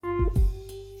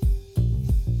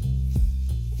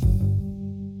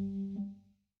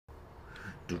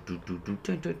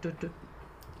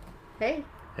Hey.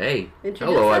 Hey. Introduce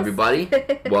Hello, us. everybody.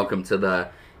 Welcome to the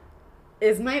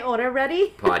Is my order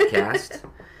ready? podcast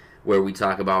where we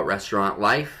talk about restaurant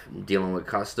life, dealing with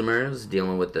customers,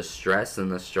 dealing with the stress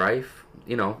and the strife,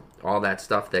 you know, all that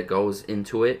stuff that goes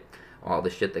into it, all the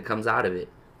shit that comes out of it.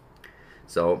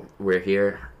 So we're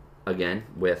here again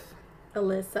with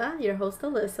Alyssa, your host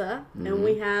Alyssa, and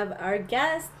we have our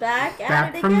guest back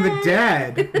at it from again. the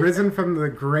dead, risen from the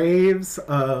graves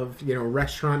of,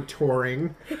 restaurant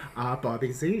touring,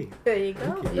 Bobby Z. There you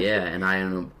go. yeah, and I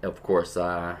am of course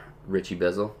Richie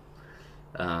Bizzle,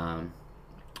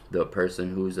 the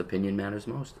person whose opinion matters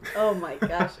most. Oh my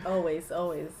gosh, always.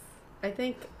 I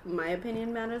think my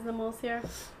opinion matters the most here.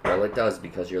 Well, it does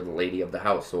because you're the lady of the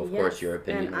house, so of course your Yes,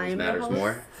 opinion and always I'm the matters host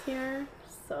more. here.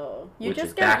 So you Which is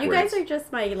just got you guys backwards. are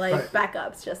just my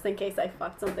backups, just in case I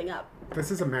fucked something up.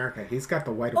 This is America. He's got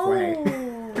the white of way.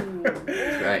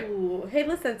 That's right. Ooh. Hey,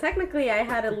 listen. Technically, I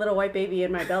had a little white baby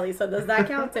in my belly, so does that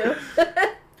count too?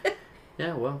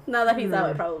 Yeah, well, Now that he's out,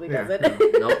 it probably Yeah. doesn't.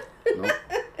 nope.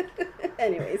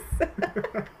 Anyways.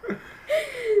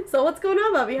 So what's going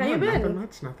on, Bobby? How you been?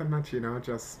 Nothing much,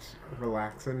 just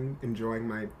relaxing, enjoying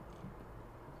my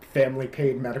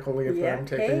family-paid medical leave that I'm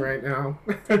taking right now.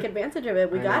 Take advantage of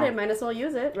it. We I got know. it. Might as well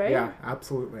use it, right? Yeah,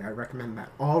 absolutely. I recommend that.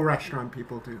 All restaurant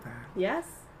people do that. Yes.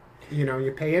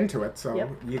 You pay into it, so Yep.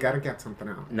 you got to get something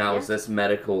out. Now, Yeah. is this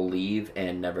medical leave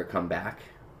and never come back?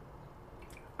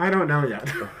 I don't know yet.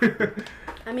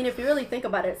 I mean, if you really think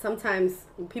about it, sometimes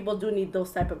people do need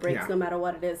those type of breaks, Yeah. no matter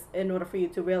what it is, in order for you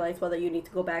to realize whether you need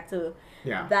to go back to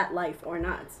Yeah. that life or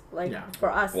not. Like, Yeah.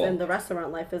 for us, Well- and the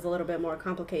restaurant life is a little bit more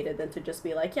complicated than to just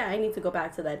be like, yeah, I need to go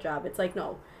back to that job. It's like,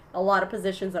 no. A lot of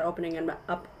positions are opening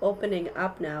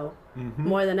up now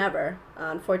more than ever.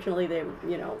 Unfortunately, it's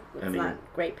mean- not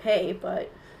great pay,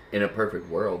 but In a perfect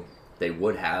world, they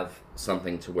would have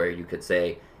something to where you could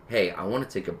say, hey, I want to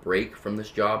take a break from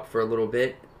this job for a little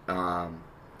bit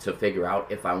to figure out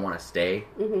if I want to stay,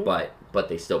 but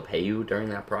they still pay you during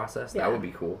that process. Yeah. That would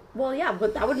be cool. well, yeah,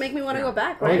 but that would make me want to Yeah. go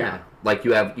back, Oh, right? yeah. Like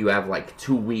you have like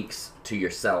 2 weeks to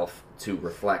yourself to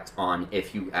reflect on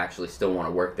if you actually still want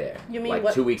to work there. You mean like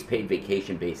what- 2 weeks paid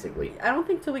vacation, basically. I don't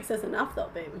think 2 weeks is enough, though,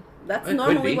 babe. That's It could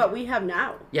normally be. what we have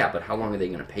now. Yeah, but how long are they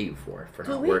going to pay you for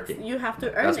 2 not weeks. working? You have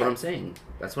to earn That's it. what I'm saying.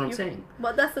 That's what I'm saying.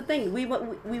 Well, that's the thing. We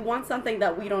want something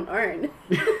that we don't earn.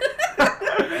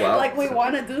 Well, like we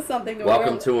want to do something. That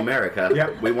welcome to America.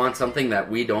 Yep. We want something that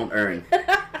we don't earn.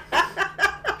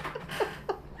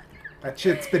 That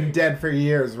shit's been dead for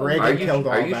years. Reagan killed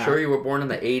all Are you that. sure you were born in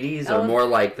the 80s I or was- more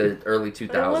like the early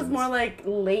 2000s? It was more like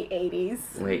late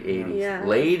 80s. Late 80s. Yeah.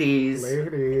 Ladies.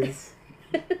 Ladies.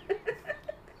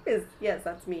 Yes,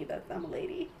 that's me. I'm a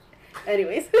lady.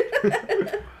 Anyways.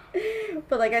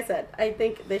 But like I said, I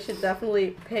think they should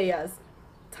definitely pay us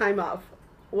time off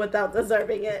without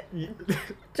deserving it.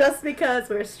 Just because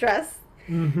we're stressed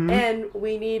and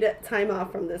we need time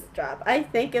off from this job. I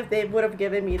think if they would have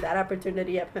given me that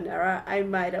opportunity at Panera, I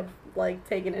might have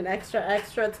taken an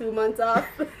extra 2 months off.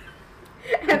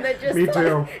 And then just Me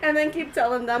too. and then keep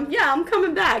telling them, yeah, I'm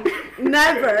coming back.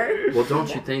 Never. Well,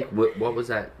 don't you think, what was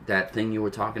that thing you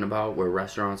were talking about where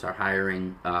restaurants are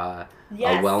hiring a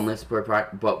Yes. wellness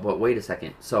but wait a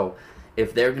second. So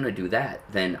if they're going to do that,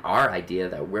 then our idea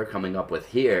that we're coming up with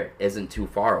here isn't too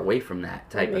far away from that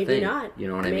type Maybe of thing. not. You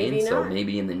know what I Maybe mean? So not.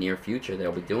 maybe in the near future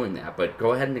they'll be doing that. But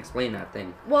go ahead and explain that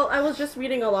thing. Well, I was just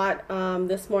reading a lot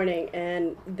this morning,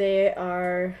 and they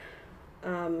are,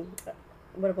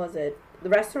 what was it? The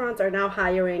restaurants are now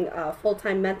hiring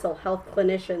full-time mental health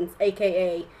clinicians,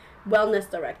 aka wellness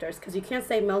directors, because you can't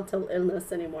say mental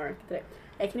illness anymore.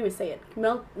 I can't even say it.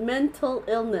 Mental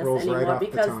illness Rolls right anymore off the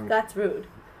because tongue. that's rude.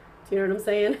 Do you know what I'm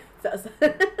saying?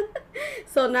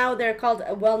 So now they're called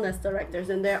wellness directors,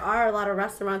 and there are a lot of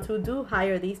restaurants who do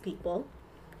hire these people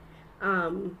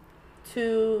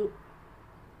to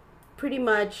pretty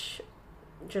much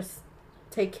just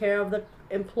take care of the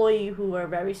employee who are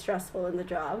very stressful in the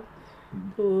job,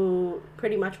 who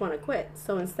pretty much want to quit.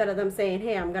 So instead of them saying,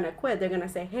 hey, I'm going to quit, they're going to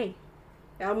say, hey,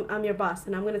 I'm your boss,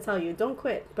 and I'm going to tell you, don't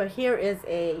quit. But here is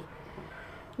a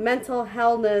mental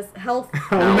health.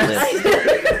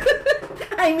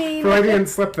 I mean, Freudian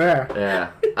slip there.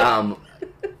 Yeah.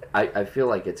 I feel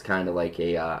like it's kind of like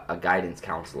a guidance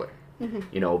counselor,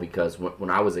 because when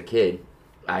I was a kid,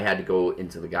 I had to go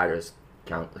into the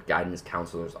guidance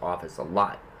counselor's office a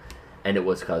lot, and it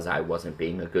was because I wasn't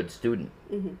being a good student.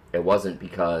 It wasn't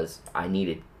because I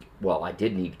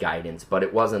did need guidance, but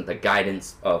it wasn't the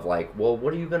guidance of like, well,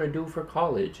 what are you going to do for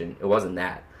college? And it wasn't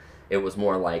that. It was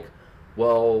more like,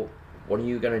 well, what are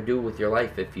you going to do with your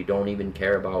life if you don't even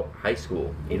care about high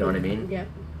school? You know what I mean? Yeah.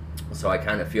 So I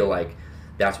kind of feel like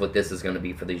that's what this is going to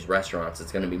be for these restaurants.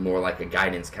 It's going to be more like a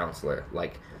guidance counselor.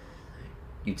 Like,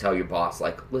 you tell your boss,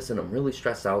 like, listen, I'm really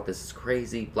stressed out. This is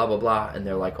crazy, blah, blah, blah. And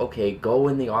they're like, okay, go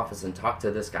in the office and talk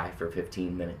to this guy for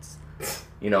 15 minutes.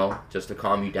 You know, just to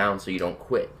calm you down so you don't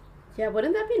quit. Yeah,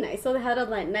 wouldn't that be nice? So they had a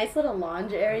like nice little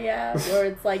lounge area where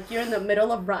it's like you're in the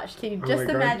middle of rush. Can you just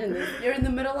imagine this? You're in the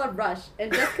middle of rush,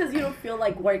 and just because you don't feel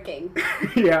like working,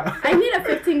 Yeah. I need a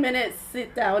 15-minute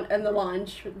sit down in the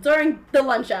lounge during the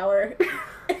lunch hour.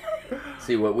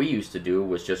 See, what we used to do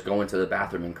was just go into the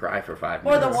bathroom and cry for 5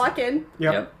 Or minutes. the walk-in.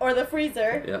 Yep. Or the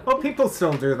freezer. Yep. Well, people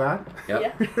still do that.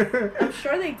 Yep. Yeah. I'm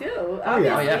sure they do. Oh, Oh,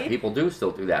 Obviously. yeah, people do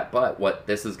still do that. But what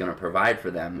this is going to provide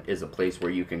for them is a place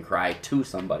where you can cry to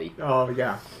somebody. Oh,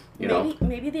 yeah. You know,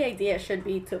 Maybe the idea should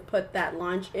be to put that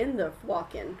lounge in the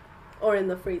walk-in. Or in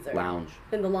the freezer. lounge.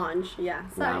 In the lounge, yeah.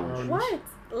 Sorry. Lounge. What?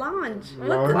 Lounge.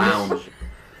 Lounge. Lounge.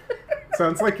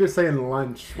 Sounds like you're saying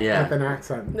lunch Yeah. with an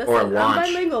accent. Listen, Or I'm launch.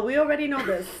 bilingual. We already know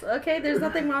this. Okay, there's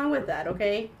nothing wrong with that.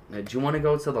 Okay. Do you want to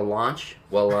go to the launch?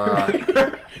 Well,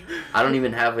 I don't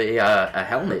even have a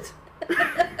helmet.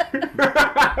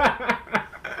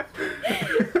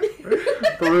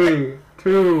 3,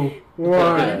 2,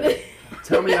 1.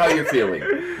 Tell me how you're feeling.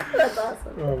 That's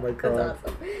awesome. Oh my That's god.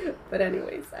 awesome. But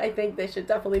anyways, I think they should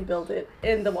definitely build it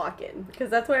in the walk-in because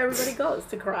that's where everybody goes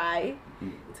to cry,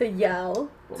 to yell,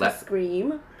 Well, to that-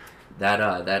 scream. That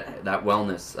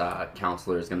wellness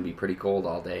counselor is going to be pretty cold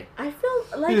all day. I feel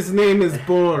like His name is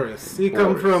Boris. He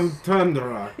come Boris. from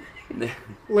Tundra.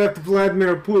 Left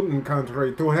Vladimir Putin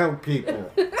country to help people.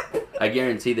 I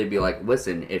guarantee they'd be like,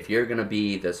 listen, if you're going to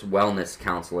be this wellness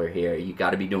counselor here, you got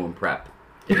to be doing prep.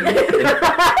 In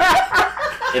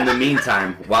the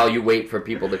meantime, while you wait for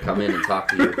people to come in and talk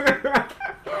to you.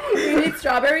 you need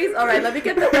strawberries. All right, let me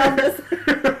get the wellness.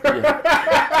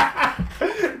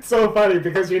 It's so funny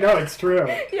because you know it's true.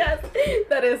 Yes,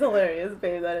 that is hilarious,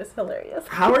 babe. That is hilarious.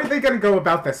 How are they going to go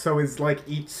about this? So is like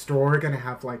each store going to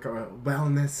have like a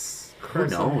wellness Who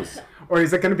person? knows? Or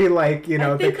is it going to be like, you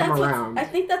know, I they think come that's around? I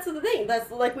think that's the thing.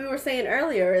 That's like we were saying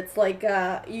earlier. It's like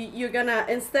you're gonna,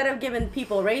 instead of giving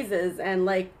people raises and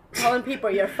like telling people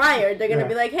you're fired, they're gonna Yeah.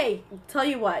 be like, hey, tell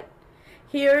you what,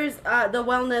 here's the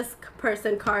wellness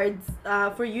person cards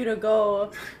for you to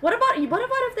go. What about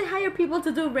if they hire people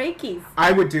to do Reikis?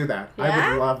 I would do that. I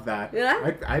Yeah? would love that.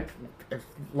 Yeah? If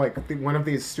like one of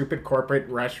these stupid corporate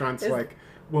restaurants Is- like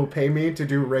will pay me to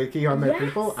do Reiki on their Yes.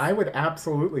 people, I would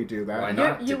absolutely do that. Why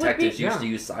not? you would Detectives be- used Yeah. to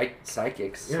use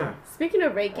psychics. so- Yeah. Speaking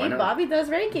of Why Reiki, not? Bobby does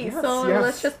Reiki, Yes, so yes.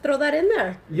 let's just throw that in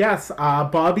there. Yes,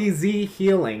 Bobby Z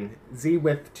Healing, Z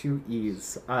with 2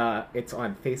 E's. It's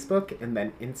on Facebook and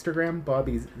then Instagram,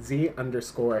 Bobby Z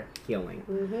 _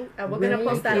 healing. And we're gonna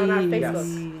post that on our Reiki.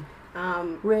 Facebook.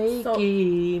 So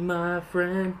Reiki, my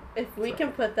friend. if we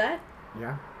can put that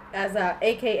Yeah. as a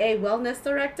AKA wellness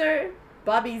director,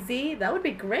 Bobby Z, that would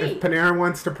be If great. Panera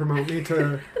wants to promote me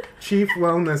to Chief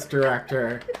Wellness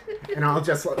Director, and I'll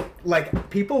just, like,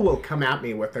 people will come at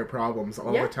me with their problems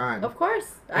all Yeah, the time. Of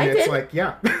course. And I it's did. like,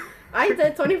 yeah. I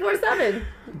did 24/7.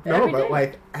 No, Every but day.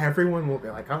 like everyone will be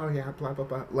like, oh yeah, blah blah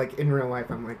blah. Like in real life,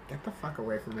 I'm like, get the fuck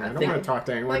away from me. I don't think- want to talk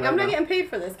to anyone. Like, right I'm not now. getting paid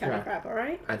for this kind Yeah. of crap, all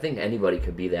right? I think anybody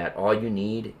could be that. All you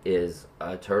need is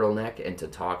a turtleneck and to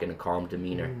talk in a calm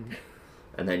demeanor. Mm.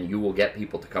 And then you will get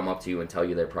people to come up to you and tell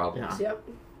you their problems. Yeah. Yep.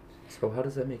 So how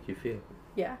does that make you feel?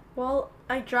 Yeah. Well,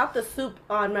 I dropped the soup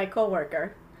on my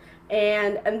coworker,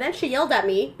 and then she yelled at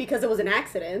me because it was an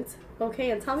accident.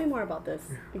 Okay, and tell me more about this.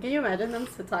 Can you imagine them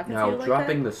talking to Now, you like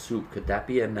dropping that? the soup, could that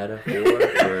be a metaphor?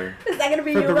 Or... Is that gonna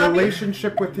be For you, the Bobby?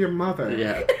 relationship with your mother.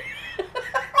 Yeah.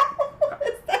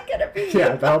 Is that gonna be you?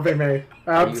 Yeah, that'll be me.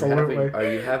 Absolutely. Are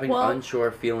you having Well,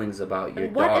 unsure feelings about your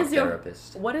what dog is your-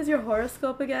 therapist? What is your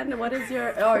horoscope again? What is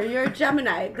your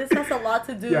Gemini? This has a lot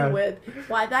to do Yeah. with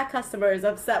why that customer is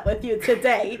upset with you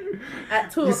today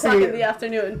at 2 You o'clock see, in the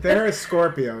afternoon. They're a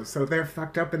Scorpio, so they're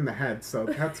fucked up in the head. So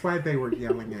that's why they were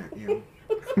yelling at you.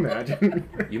 Imagine.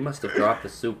 You must have dropped the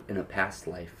soup in a past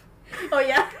life. Oh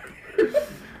yeah.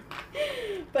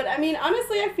 But I mean,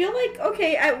 honestly, I feel like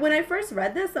okay. When I first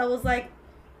read this, I was like,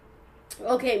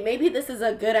 okay, maybe this is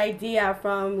a good idea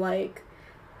from like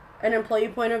an employee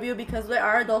point of view because there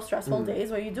are those stressful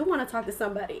days where you do want to talk to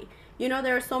somebody. You know,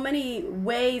 there are so many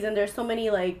ways and there's so many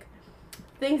like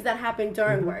things that happen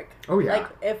during work. Oh, yeah. Like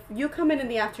if you come in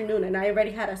the afternoon and I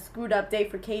already had a screwed up day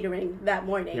for catering that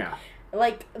morning. Yeah.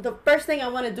 Like the first thing I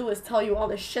want to do is tell you all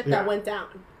the shit Yeah. that went down.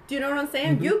 Do you know what I'm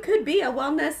saying? You could be a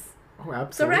wellness Oh,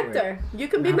 absolutely. Director. You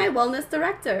can be my wellness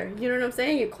director. You know what I'm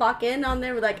saying? You clock in on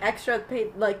there with like extra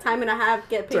paid, like time and a half,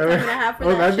 get paid time and a half for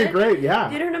that that'd shit. be great,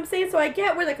 yeah. You know what I'm saying? So I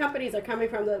get where the companies are coming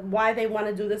from, why they want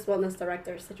to do this wellness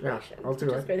director situation. I'll do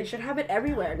which is it. great. They should have it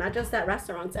everywhere, not just at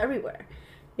restaurants, everywhere.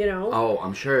 You know? Oh,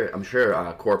 I'm sure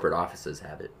corporate offices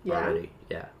have it Yeah? already.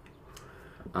 Yeah.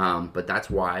 But that's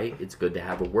why it's good to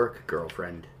have a work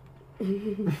girlfriend.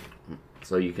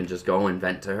 So you can just go and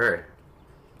vent to her.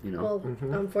 You know. Well,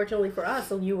 unfortunately for us,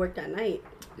 so you worked at night.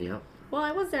 Yep. Well,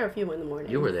 I was there a few in the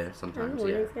morning. You were there sometimes,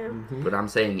 yeah. Yeah. But I'm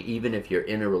saying even if you're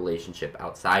in a relationship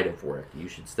outside of work, you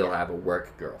should still have a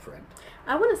work girlfriend.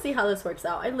 I want to see how this works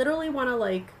out. I literally want to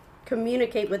like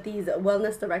communicate with these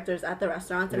wellness directors at the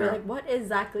restaurants and be Yeah. like, what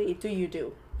exactly do you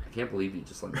do? I can't believe you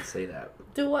just let me say that.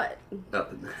 Do what?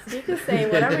 Nothing. You can say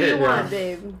whatever you want,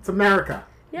 babe. It's America.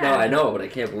 Yeah. No, I know, but I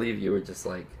can't believe you were just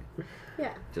like,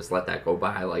 Yeah. just let that go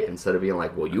by. Like, instead of being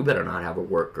like, well, you better not have a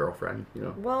work girlfriend, you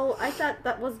know? Well, I thought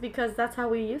that was because that's how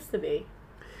we used to be.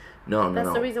 No, That's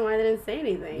no. the reason why they didn't say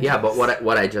anything. Yeah, but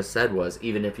what I just said was,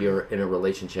 even if you're in a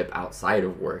relationship outside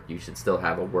of work, you should still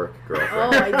have a work Oh,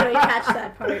 girlfriend. I didn't catch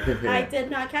that part. I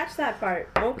did not catch that part.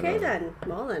 Okay, then.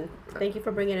 Well, then. Thank you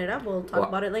for bringing it up. We'll talk Well,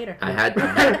 about it later. I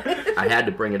had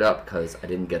to bring it up because I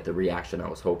didn't get the reaction I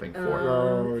was hoping for,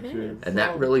 Oh, Okay. jeez. and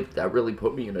that really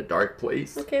put me in a dark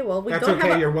place. Okay, well, we That's don't okay,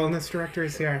 have a... your wellness director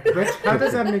is here. Rich, how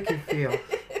does that make you feel?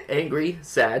 Angry,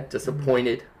 sad,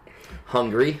 disappointed,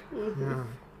 hungry. Yeah,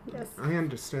 Yes. I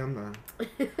understand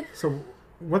that. So,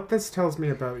 what this tells me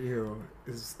about you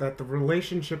is that the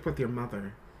relationship with your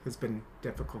mother has been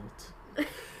difficult.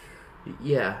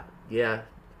 Yeah,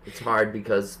 it's hard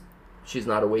because she's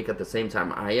not awake at the same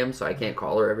time I am, so I can't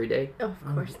call her every day. Of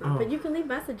course not. Oh. But you can leave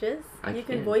messages. I You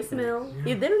can can. voicemail.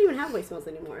 Yeah. They don't even have voicemails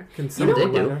anymore. Can You know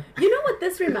someone they do. let her- You know what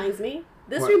this reminds me?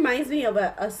 This What? reminds me of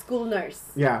a school nurse.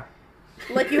 Yeah.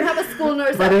 Like you have a school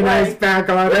nurse Put at a nice work. back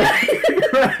on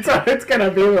it. That's what it's gonna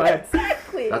be like.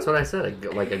 Exactly. That's what I said,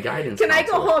 like a guidance Can I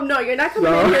go counselor. home? No, you're not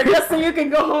coming No. in here just so you can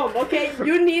go home, okay?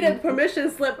 You need a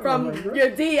permission slip from my God. your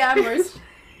DM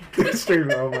or...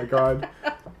 Extreme. Oh my god.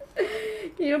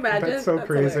 Can you imagine? That's so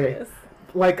crazy. hilarious.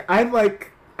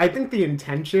 I think the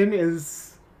intention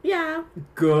is Yeah.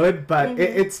 good, but Mhm.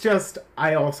 it's just,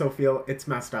 I also feel it's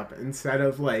messed up. Instead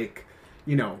of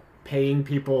paying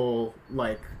people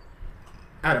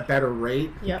at a better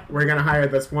rate, Yep. we're gonna hire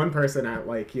this one person at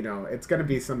it's gonna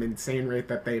be some insane rate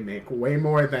that they make, way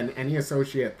more than any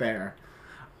associate there.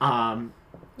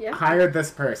 Yeah. Hire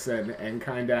this person and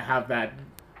kind of have that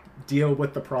deal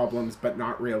with the problems, but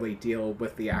not really deal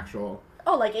with the actual.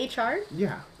 Oh, like HR?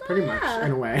 Yeah, pretty much yeah.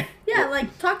 in a way. Yeah,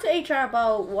 like talk to HR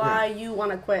about why you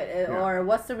want to quit, Yeah. or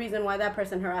what's the reason why that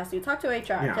person harassed you. Talk to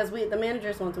HR Yeah. because the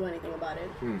managers won't do anything about it.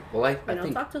 Well, I You know,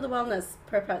 think talk to the wellness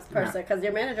person because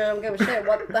your manager don't give a shit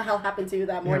what the hell happened to you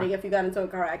that morning if you got into a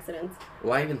car accident.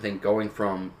 Well, I even think going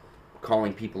from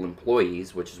calling people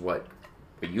employees, which is what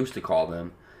we used to call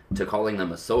them, to calling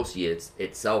them associates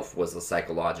itself was a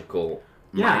psychological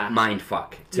mind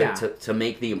fuck to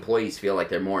make the employees feel like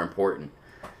they're more important.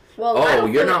 Well, I Oh,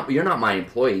 don't you're feel- not my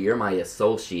employee. You're my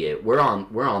associate. We're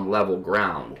on level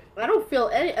ground. I don't feel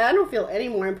any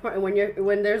more important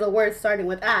when there's a word starting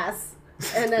with ass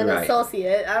and then Right.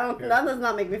 associate. That does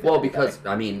not make me feel. Well, any because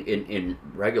better. I mean, in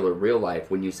regular real life,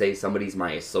 when you say somebody's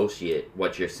my associate,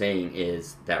 what you're saying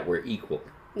is that we're equal.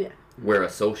 Yeah. We're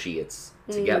associates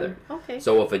together. Okay.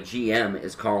 So if a GM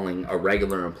is calling a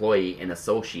regular employee an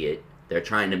associate, they're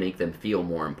trying to make them feel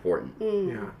more important.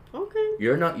 Yeah. Okay.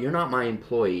 You're not my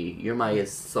employee. You're my Yeah,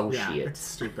 associate. it's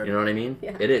stupid. You know what I mean?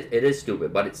 Yeah. It is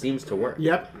stupid, but it seems to work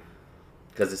Yep.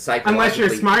 because it's psychologically. Unless you're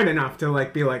smart enough to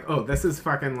be like, oh, this is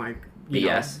fucking you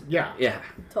know, BS. yeah. Yeah.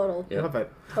 Total. Yep. Love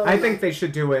it. Totally. I think they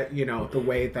should do it, the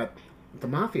way that the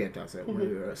mafia does it, where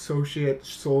you're associate,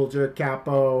 soldier,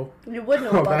 capo. You would know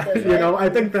Oh, about that- this, you right? know, I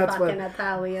think that's fucking what-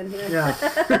 Italian here.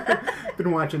 Yeah.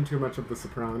 Been watching too much of The Oh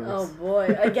Sopranos.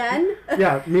 boy, again?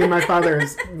 Yeah, me and my father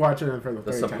is watching it for the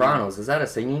The third Sopranos. Is that a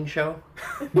singing show?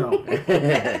 time. No.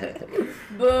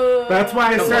 Boo. That's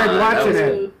why I Come started on, that watching was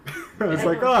it. I was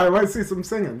like, oh, I want to see some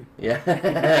singing.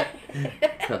 Yeah.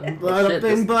 Blah, Shit,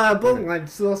 bing, this, blah, boom. I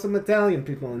saw some Italian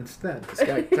people instead. this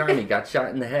guy Tommy got shot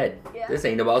in the head. Yeah. This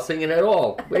ain't about singing at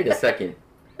all. Wait a second.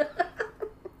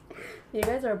 You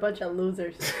guys are a bunch of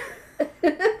losers.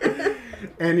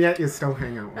 And yet you still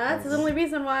hang out with That's us. the only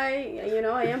reason why,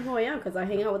 I am who I am, because I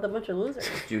hang out with a bunch of losers.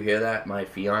 Did you hear that? My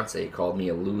fiance called me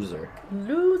a loser.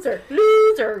 Loser,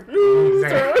 loser,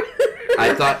 loser.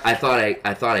 I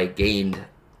thought I gained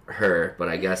her, but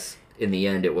I guess in the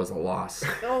end it was a loss.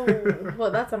 Oh,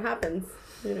 well, that's what happens,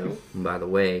 And by the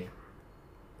way,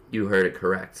 you heard it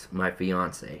correct. My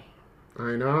fiance.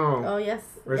 I know. Oh yes.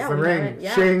 Where's yeah, the we got ring? it.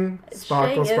 Yeah. Shing.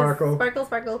 Sparkle, Shing is sparkle. Sparkle,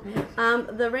 sparkle.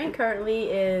 The ring currently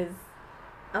is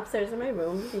upstairs in my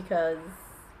room because.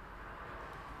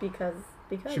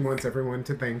 She wants everyone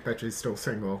to think that she's still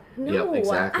single. No, Yep,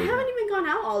 exactly. I haven't even gone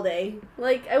out all day.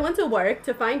 Like, I went to work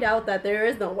to find out that there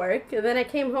is no work, and then I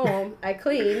came home, I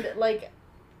cleaned, like,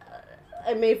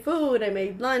 I made food, I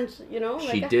made lunch, you know? Like,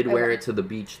 She did wear it to the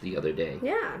beach the other day.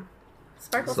 Yeah.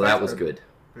 Sparkle, So that was good.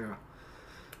 Yeah.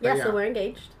 Yeah, Yeah. so we're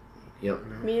engaged. Yep,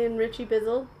 Me and Richie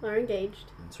Bizzle are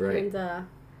engaged. that's right. And,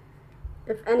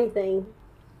 if anything,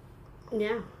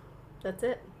 yeah, that's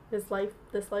it. This life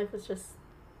is just...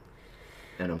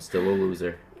 And I'm still a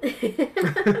loser.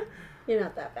 You're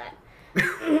not that bad.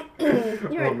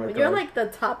 you're Oh my you're God. like the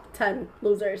top 10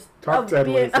 losers. Top of 10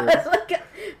 being- losers.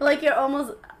 like you're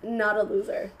almost not a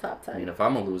loser. Top 10. I mean, if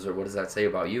I'm a loser, what does that say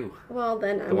about you? Well,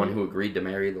 then The one who agreed to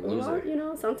marry the loser. Well, you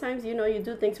know, sometimes you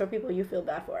do things for people you feel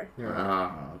bad for. Yeah.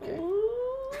 Ah, okay.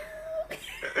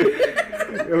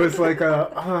 It was like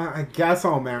I guess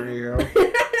I'll marry you.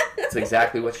 That's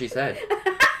exactly what she said.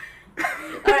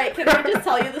 All right, can I just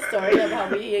tell you the story of how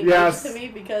we engaged Yes. to me,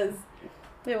 because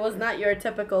it was not your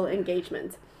typical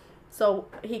engagement. So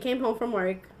he came home from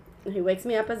work. And he wakes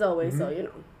me up as always. So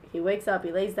he wakes up,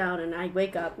 he lays down, and I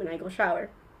wake up and I go shower.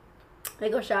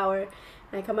 And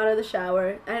I come out of the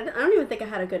shower, and I don't even think I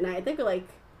had a good night. I think like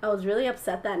I was really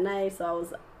upset that night, so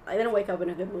I didn't wake up in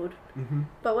a good mood. Mm-hmm.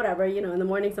 But whatever, in the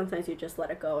morning sometimes you just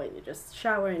let it go and you just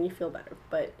shower and you feel better.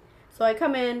 But so I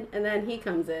come in, and then he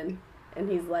comes in, and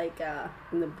he's like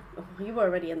you were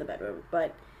already in the bedroom,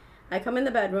 but I come in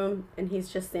the bedroom and he's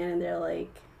just standing there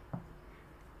like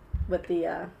with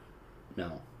the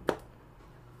No.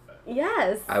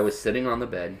 yes. I was sitting on the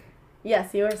bed.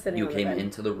 Yes, you were sitting You on the came bed.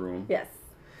 into the room. Yes.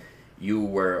 You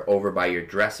were over by your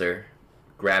dresser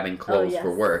grabbing clothes yes.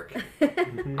 for work.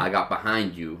 I got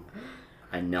behind you.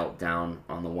 I knelt down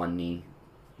on the one knee,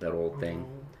 that old thing.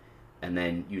 And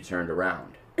then you turned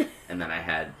around. And then I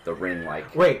had the ring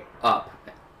like Wait, up.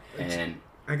 And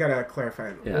I gotta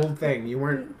clarify. Yeah. Old thing. You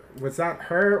weren't. Was that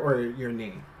her or your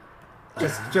knee?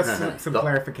 Just some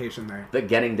clarification there. the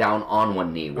getting down on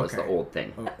one knee was the Okay. old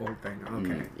thing. Old thing.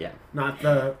 Okay. Yeah. Not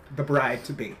the bride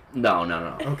to be. No.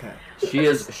 Okay. She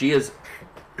is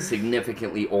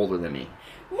significantly older than me.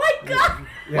 My God.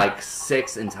 Yeah. Like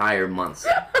 6 entire months.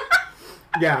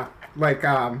 Yeah. Like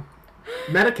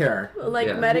Medicare. Like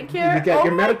Yeah. Medicare. You get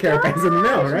your my Medicare things in the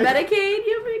mail, gosh. right? Medicaid,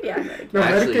 you mean? Yeah, Medicaid. No,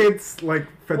 Actually- Medicaid's like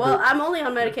for Well, I'm only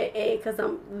on Medicaid A because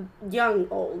I'm young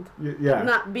old. yeah.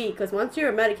 Not B, because once you're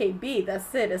a Medicaid B,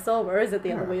 that's it. It's over. Or is it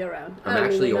the other Yeah. way around? I I'm don't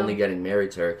actually even know. only getting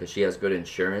married to her because she has good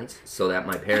insurance so that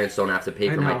my parents don't have to pay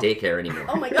I for my know. daycare anymore.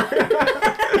 Oh my God.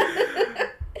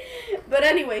 But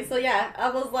anyway, so yeah, I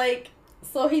was like,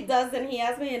 so he does, and he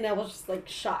asked me, and I was just like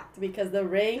shocked because the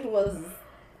ring was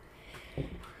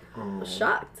Oh.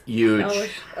 shocked. Huge.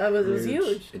 It was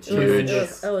huge. It's It was- huge.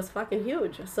 It was fucking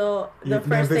huge. So the You've first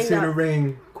never thing seen that, a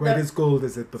ring quite as gold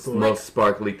as it It's before. the most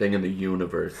sparkly thing in the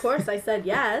universe. of course, I said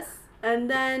yes, and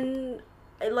then.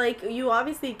 Like, you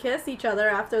obviously kiss each other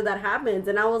after that happens,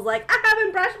 and I was like, I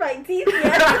haven't brushed my teeth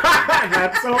yet.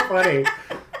 That's so funny.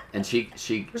 And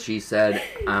she said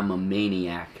I'm a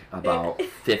maniac about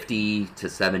 50 to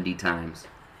 70 times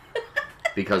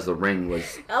because the ring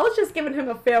was. I was just giving him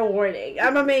a fair warning.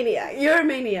 I'm a maniac. You're a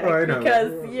maniac Oh, I know.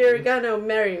 because you're gonna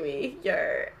marry me.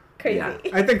 You're crazy. Yeah.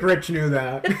 I think Rich knew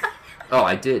that. Oh,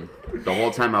 I did. The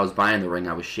whole time I was buying the ring,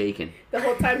 I was shaking. The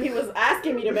whole time he was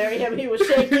asking me to marry him, he was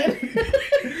shaking.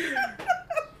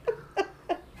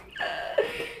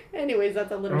 Anyways,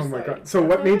 that's a little Oh my story. god. So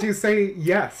what made you say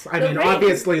yes? I The mean, ring.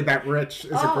 obviously that Rich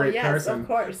is a Oh, great yes, person. of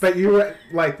course. But you were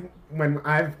like, when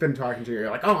I've been talking to you, you're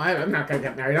like, oh, I'm not going to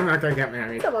get married. I'm not going to get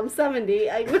married. So I'm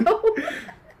 70, I know.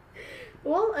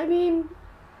 Well, I mean,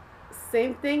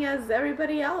 same thing as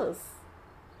everybody else.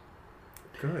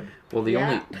 Good. Well,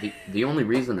 Yeah. the only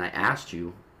reason I asked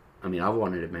you, I mean, I've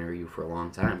wanted to marry you for a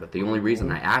long time, but the only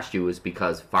reason I asked you is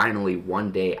because finally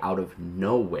one day out of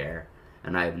nowhere,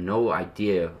 and I have no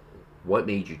idea what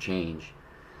made you change,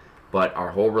 but our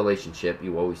whole relationship,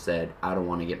 you always said, I don't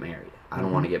want to get married. I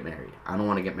don't want to get married. I don't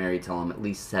want to get married till I'm at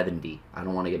least 70. I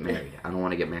don't want to get married. I don't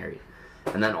want to get married.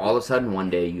 And then all of a sudden one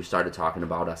day you started talking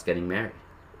about us getting married.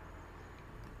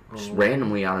 Just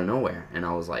randomly out of nowhere. And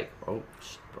I was like, oh,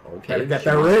 okay. Better get she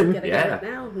that wants- ring. Gotta Yeah. get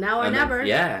it now or and then- never.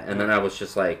 yeah, and then I was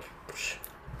just like, psh.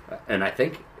 And I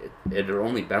think it had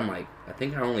only been like, I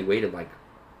think I only waited like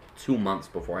 2 months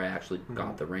before I actually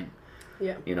got the ring.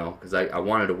 Yeah. You know, because I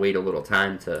wanted to wait a little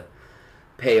time to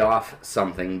pay off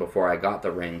something before I got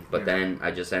the ring, but Yeah. then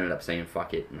I just ended up saying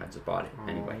fuck it, and I just bought it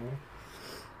anyway.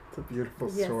 It's a beautiful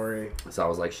Yes. story. So I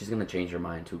was like, she's gonna change her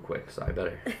mind too quick, so I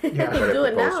better. Yeah. I better Do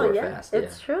it propose now, to her yeah. fast.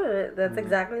 It's true. That's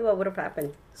exactly what would have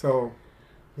happened. So,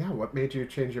 yeah, what made you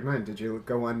change your mind? Did you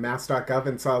go on mass.gov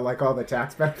and saw like all the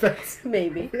tax benefits?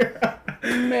 Maybe.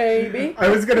 Maybe. I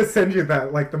was gonna send you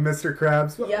that, like the Mr.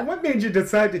 Krabs. Yep. What made you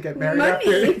decide to get married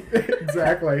Money. after?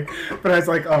 Exactly. But I was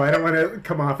like, oh, I don't want to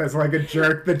come off as like a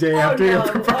jerk the day Oh after no! you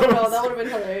Oh propose. no! That would have been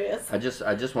hilarious.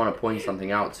 I just want to point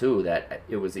something out too, that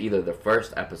it was either the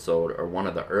first episode or one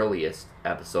of the earliest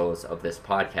episodes of this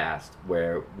podcast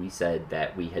where we said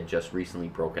that we had just recently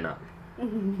broken up.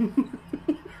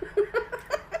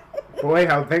 Boy,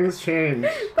 how things change.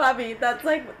 Bobby, that's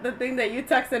like the thing that you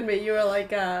texted me. You were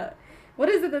like, what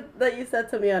is it that you said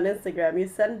to me on Instagram? You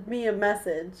sent me a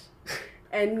message,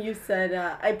 and you said,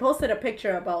 I posted a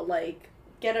picture about like,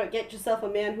 get yourself a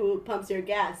man who pumps your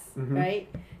gas, Mhm. right?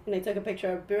 And I took a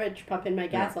picture of Bridge pumping my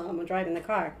gas while I'm driving the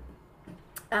car.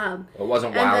 It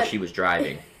wasn't And while then- she was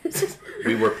driving.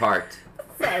 We were parked.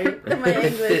 Sorry, my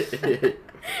English.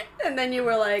 And then you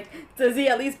were like, does he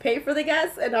at least pay for the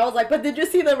gas? And I was like, but did you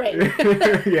see the rate?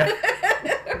 Yeah.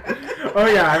 Oh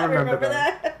yeah, I remember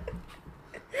that. that?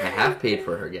 I have paid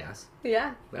for her gas.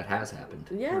 Yeah, That has happened.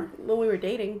 yeah, when we were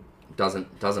dating. Doesn't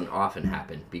often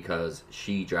happen because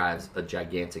she drives a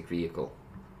gigantic vehicle.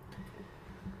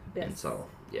 And Yes. so,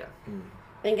 yeah.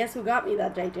 And guess who got me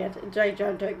that gigantic,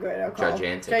 Gigantic.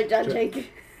 gigantic,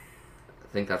 I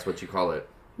think that's what you call it.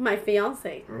 my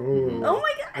fiance. Ooh. Oh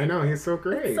my god! I know, he's so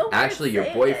great. It's so weird Actually, to your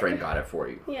say boyfriend it. got it for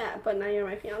you. Yeah, but now you're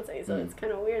my fiance, so Mm. it's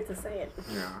kind of weird to say it.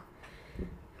 Yeah.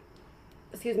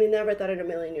 Excuse me, never thought in a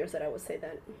million years that I would say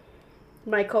that.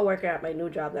 My coworker at my new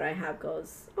job that I have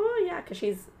goes, oh yeah, because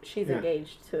she's Yeah.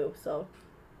 engaged too, so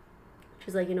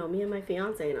she's like, me and my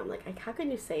fiance, and I'm like, how can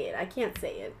you say it? I can't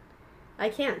say it. I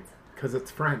can't. Because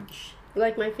it's French.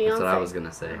 Like my That's fiance. what I was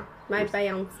gonna say. My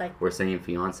fiance. We're saying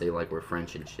fiance like we're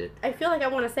French and shit. I feel like I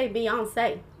want to say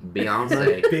Beyonce.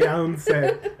 Beyonce.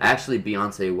 Beyonce. Actually,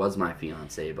 Beyonce was my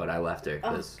fiance, but I left her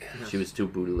because Oh, she was too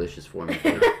bootylicious for me.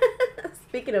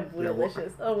 Speaking of Yeah, well,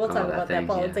 bootylicious, we'll oh, talk that about thing,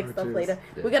 that politics yeah. stuff Oh, jeez. later.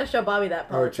 Yeah. We gotta show Bobby that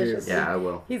Oh, politician. jeez. Yeah, I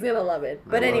will. He's gonna love it.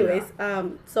 But will, anyways,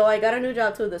 so I got a new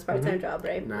job too, this part-time job,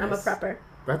 right? I'm a Nice. prepper.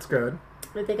 That's good.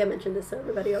 I think I mentioned this to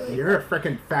everybody already. You're a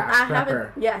freaking fast I haven't.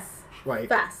 prepper. Yes, Like,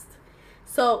 fast.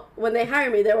 So when they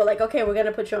hired me, they were like, "Okay, we're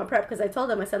gonna put you on prep," because I told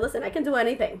them, I said, "Listen, I can do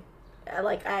anything.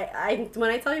 Like I when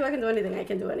I tell you I can do anything, I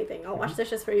can do anything. I'll wash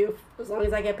dishes for you as long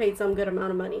as I get paid some good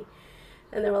amount of money."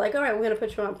 And they were like, "All right, we're gonna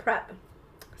put you on prep."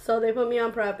 So they put me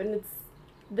on prep, and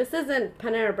this isn't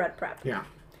Panera Bread prep. yeah.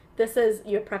 This is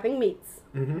you're prepping meats,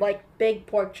 Mhm. like big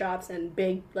pork chops and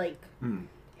big Mm.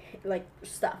 like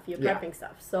stuff. You're Yeah. prepping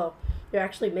stuff. So you're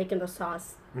actually making the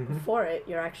sauce Mhm. for it.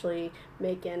 You're actually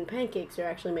making pancakes. You're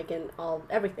actually making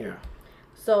everything. Yeah.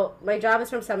 So my job is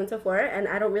from 7 to 4, and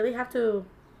I don't really have to.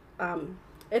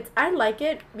 I like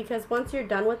it because once you're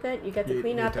done with it, you get to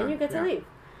clean you're up and done, you get to yeah. leave.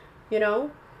 You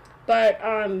know, but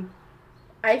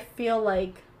I feel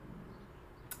like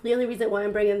the only reason why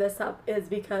I'm bringing this up is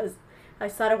because I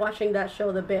started watching that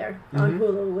show, The Bear, on Mhm.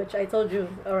 Hulu, which I told you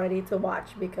already to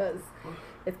watch because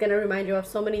it's going to remind you of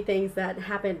so many things that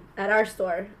happen at our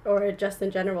store or just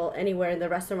in general anywhere in the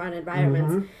restaurant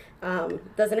environments. Mhm.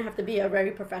 Doesn't have to be a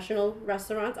very professional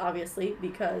restaurant, obviously,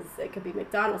 because it could be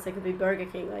McDonald's, it could be Burger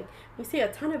King. Like, we see a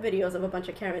ton of videos of a bunch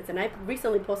of Karens, and I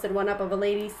recently posted one up of a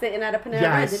lady sitting at a Panera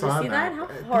Yeah, I Bread. Did saw you see that? How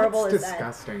That's horrible is that?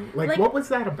 disgusting. Like, Like- what was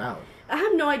that about? I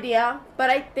have no idea, but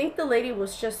I think the lady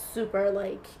was just super,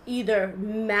 like, either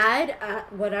mad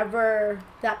at whatever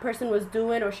that person was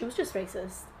doing, or she was just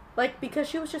racist. Like, because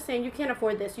she was just saying, you can't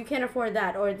afford this, you can't afford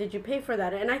that, or did you pay for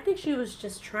that? And I think she was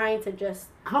just trying to just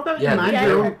How about Yeah, you mind get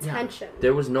your own... attention.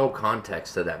 There was no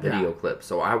context to that video Yeah. clip,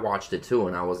 so I watched it too,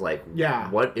 and I was like, Yeah.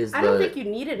 what is I the don't think you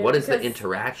needed it. what is the because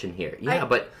interaction here? Yeah, I-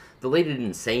 but the lady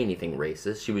didn't say anything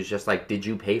racist. She was just like, did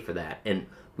you pay for that? And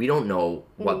we don't know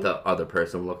what the other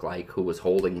person looked like who was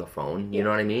holding the phone. You Yeah. know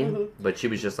what I mean? Mhm. But she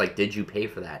was just like, did you pay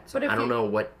for that? So But if I don't you- know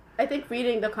what. I think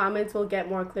reading the comments will get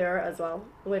more clearer as well,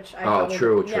 which I Oh, probably-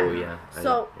 true, yeah.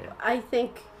 So yeah. I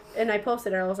think, and I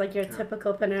posted it. I was like, your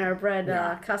typical Panera Bread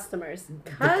Yeah. customers,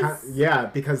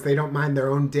 Because they don't mind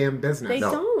their own damn business. they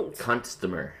No. don't.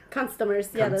 Customer. Customers,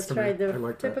 yeah, that's Customer, right. The I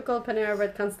like that. typical Panera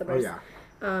Bread Oh, customers.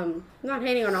 yeah. Not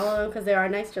hating on all of them because they are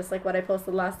nice, just like what I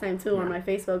posted last time too on Yeah. my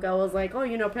Facebook. I was like, oh,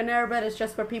 Panera Bread is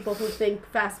just for people who think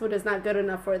fast food is not good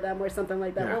enough for them or something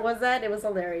like that. Yeah. What was that? It was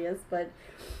hilarious, but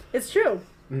it's true.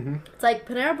 Mm-hmm. It's like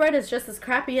Panera Bread is just as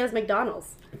crappy as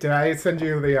McDonald's. Did I send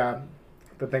you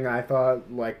the thing I thought,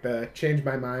 like, the change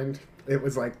my mind? It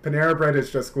was like Panera Bread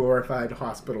is just glorified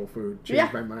hospital food.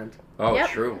 Changed my mind. Oh, Yep.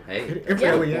 true. Hey, It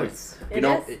really is. you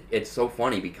know, it's so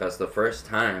funny because the first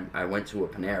time I went to a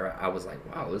Panera, I was like,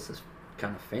 wow, this is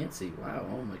kind of fancy. Wow,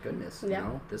 oh my goodness. Yeah. You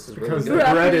know, this is Because really the good.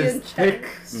 bread Broccoli is and thick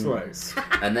cheddar. slice.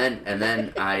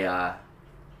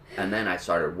 And then I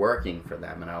started working for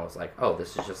them, and I was like, oh,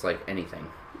 this is just like anything.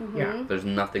 Yeah. There's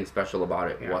nothing special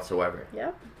about it Yeah. whatsoever.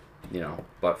 Yep. You know,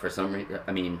 but for some reason,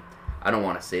 I mean, I don't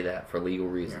want to say that for legal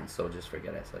reasons, so just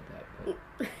forget I said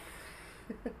that.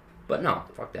 But no,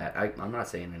 fuck that. I'm not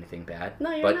saying anything bad.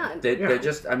 No, you're but not. They're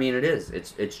just, I mean, it is.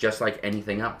 It's just like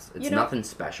anything else. It's You know- nothing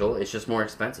special. It's just more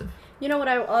expensive. You know what?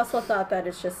 I also thought that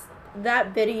it's just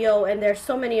that video, and there's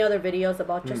so many other videos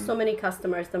about just so many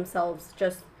customers themselves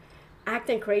just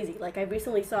acting crazy. Like I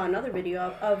recently saw another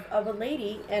video of a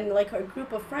lady and like her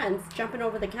group of friends jumping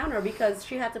over the counter because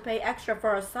she had to pay extra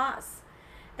for a sauce.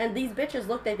 And these bitches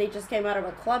looked like they just came out of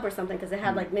a club or something because they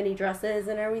had like mini dresses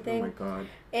and Oh everything. my god.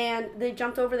 And they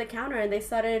jumped over the counter and they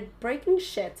started breaking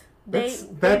shit. That's they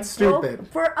broke stupid.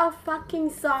 for a fucking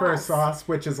sauce. For a sauce,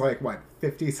 which is like, what,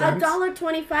 50 cents?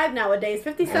 $1.25 nowadays.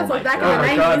 50 cents my was back Oh in my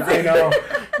the god, 90s. I know.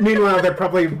 Meanwhile, they're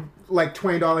probably like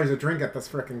 $20 a drink at this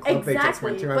freaking club they just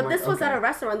went Exactly, to. I'm but like, this was okay. at a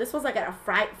restaurant. This was like at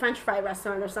a French fry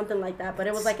restaurant or something like that. But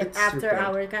it was like an It's after stupid.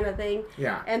 hour kind of thing.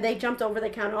 Yeah. And they jumped over the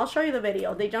counter. I'll show you the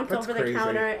video. They jumped That's over crazy. the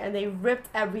counter and they ripped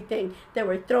everything. They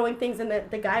were throwing things, and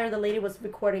the guy or the lady was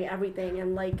recording everything.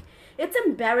 And like, it's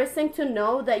embarrassing to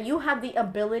know that you have the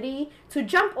ability to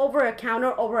jump over a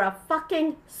counter over a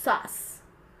fucking sauce.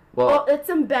 Well, it's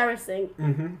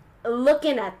embarrassing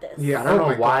looking at this. Yeah. I don't Oh know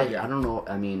my why. God, yeah. I don't know.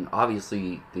 I mean,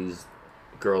 obviously these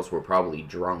girls were probably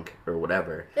drunk or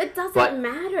whatever. It doesn't But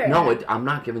matter. No, I'm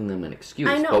not giving them an excuse.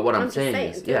 I know, but what I'm I'm just saying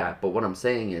saying, is, too. yeah. But what I'm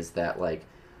saying is that like,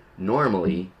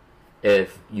 normally,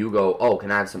 if you go, oh, can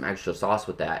I have some extra sauce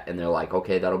with that? And they're like,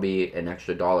 okay, that'll be an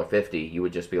extra $1.50. You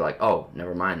would just be like, oh,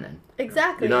 never mind then.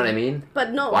 Exactly. You know what I mean?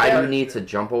 But no. Why do they're- you need to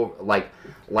jump over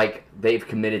like they've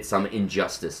committed some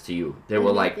injustice to you? They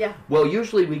were like, yeah. well,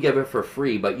 usually we give it for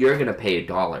free, but you're gonna pay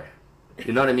 $1.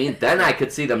 You know what I mean? Then I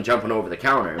could see them jumping over the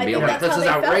counter and I being think like, that's this how is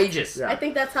they felt. outrageous. Yeah. I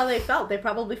think that's how they felt. They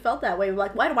probably felt that way.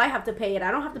 Like, why do I have to pay it?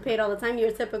 I don't have to pay it all the time. You're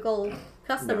a typical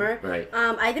customer. Yeah, right.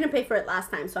 I didn't pay for it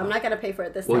last time, so I'm not gonna pay for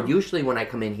it this Well, time. usually when I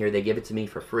come in here, they give it to me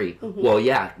for free. Mm-hmm. Well,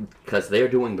 yeah, because they're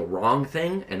doing the wrong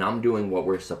thing, and I'm doing what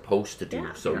we're supposed to do.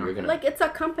 Yeah. So Yeah. you're gonna Like, it's a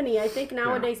company. I think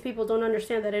nowadays people don't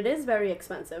understand that it is very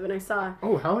expensive. And I saw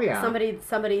Oh, hell yeah.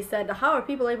 somebody said, how are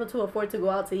people able to afford to go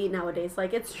out to eat nowadays?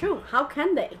 Like, it's true. How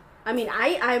can they? I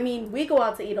mean, we go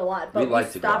out to eat a lot, but We we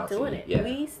like to go out stopped to doing eat, it. yeah.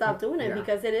 We stopped doing it Yeah.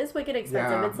 because it is wicked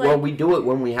expensive. Yeah. It's like, well, we do it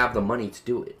when we have the money to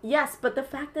do it. yes, but the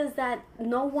fact is that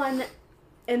no one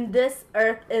in this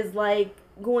earth is like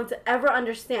going to ever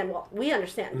understand. Well, we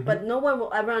understand, but no one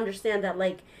will ever understand that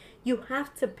like you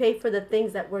have to pay for the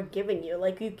things that we're giving you.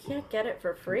 Like, you can't get it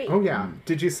for free. Oh yeah.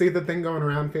 Did you see the thing going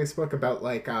around Facebook about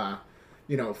like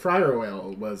fryer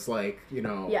oil was like,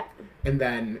 Yeah. and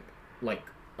then like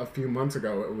a few months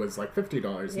ago it was like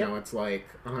 $50. Yep. Now it's like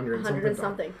 100 100 and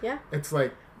something. Yeah. It's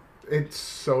like it's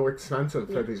so expensive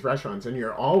for these restaurants, and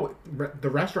the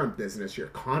restaurant business, you're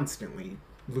constantly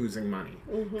losing money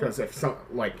because if some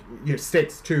like your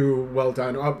steak's too well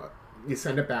done, you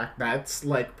send it back. That's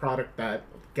like product that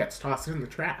gets tossed in the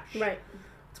trash. Right.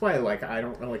 That's why like I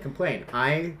don't really complain.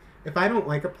 If I don't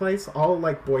like a place, I'll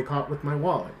like boycott with my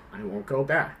wallet. I won't go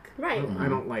back. Right. I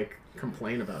don't like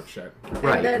complain about shit.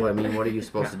 Right. then- Well, I mean, what are you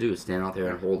supposed to do? Stand out there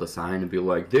and hold a sign and be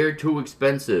like, they're too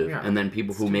expensive. Yeah. And then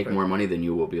people who make Stupid. more money than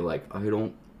you will be like, I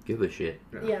don't give a shit.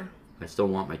 Yeah. I still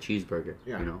want my cheeseburger.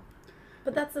 Yeah. You know?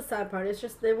 But that's the sad part. It's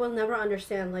just they will never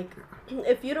understand. Like,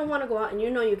 if you don't want to go out and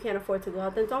you know you can't afford to go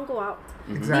out, then don't go out.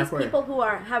 Exactly. These people who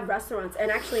have restaurants,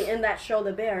 and actually in that show,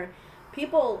 The Bear,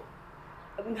 people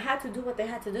had to do what they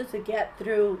had to do to get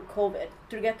through COVID,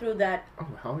 to get through that. Oh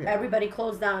hell yeah. Everybody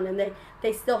closed down, and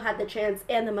they still had the chance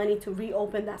and the money to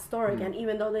reopen that store again,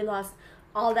 even though they lost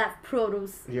all that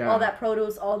produce, Yeah. all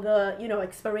the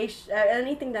expiration,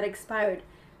 anything that expired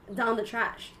down the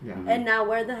trash. Yeah. And now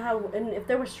where the hell? And if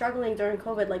they were struggling during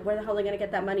COVID, like where the hell are they gonna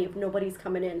get that money if nobody's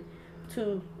coming in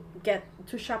to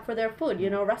shop for their food?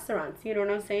 Restaurants. You know what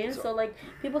I'm saying? So like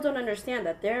people don't understand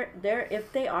that they're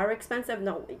if they are expensive.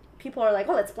 No, people are like,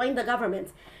 oh, let's blame the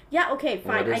government. Yeah, okay,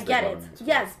 Well, fine, it I is the get it. government's fault.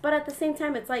 Yes, but at the same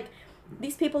time, it's like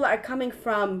these people are coming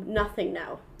from nothing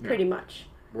now, pretty much.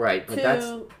 Right. But that's.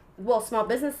 Small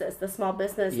businesses. The small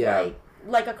business, Yeah.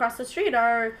 like across the street,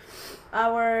 our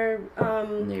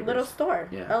Neighbors. little store,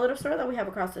 Yeah. a little store that we have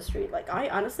across the street. Like I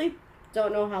honestly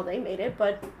don't know how they made it,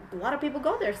 but a lot of people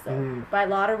go there still. Buy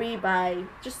lottery, buy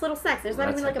just little snacks. There's not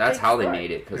even like a That's big how store. they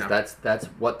made it, because Yeah. that's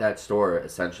what that store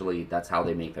essentially. That's how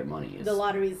they make their money. Is The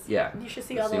lotteries. Yeah. You should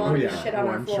see You all the see lottery one? shit Yeah. on Oh,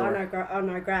 our I'm floor, sure. on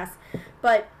our grass.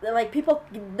 But like people,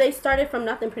 they started from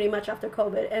nothing pretty much after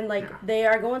COVID, and like Yeah. they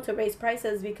are going to raise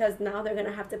prices because now they're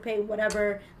gonna have to pay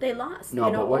whatever they lost. No,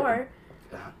 you know, but what- or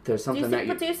There's do you something see? that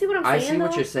But do you see what I'm I saying? see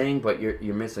what though? you're saying, but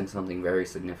you're missing something very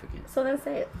significant. So then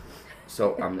say it.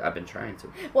 So I've been trying to.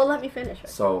 Well, let me finish. Right?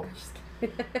 So I'm just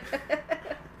kidding.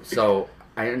 so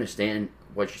I understand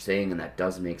what you're saying, and that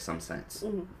does make some sense.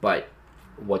 Mhm. But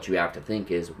what you have to think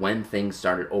is, when things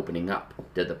started opening up,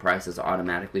 did the prices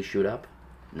automatically shoot up?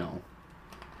 No.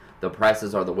 The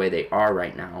prices are the way they are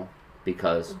right now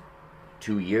because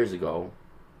 2 years ago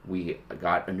we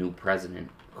got a new president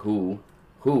who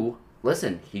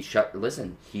he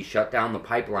shut down the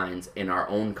pipelines in our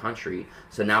own country.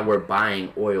 So now we're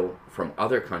buying oil from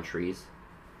other countries.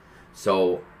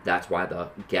 So that's why the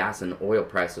gas and oil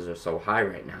prices are so high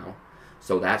right now.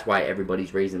 So that's why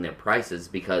everybody's raising their prices,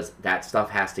 because that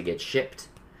stuff has to get shipped.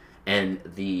 And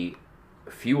the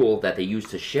fuel that they use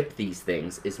to ship these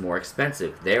things is more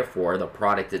expensive. Therefore, the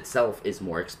product itself is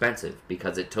more expensive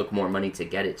because it took more money to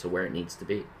get it to where it needs to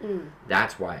be.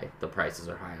 That's why the prices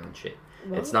are high on shit.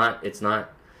 Well- It's not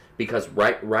because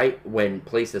right when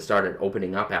places started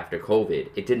opening up after COVID,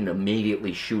 it didn't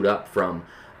immediately shoot up from,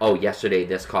 oh, yesterday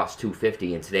this cost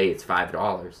 $2.50 and today it's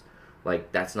 $5.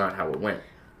 Like, that's not how it went.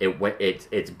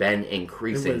 It's been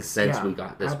increasing since we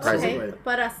got this absolutely. president. Okay,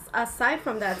 but aside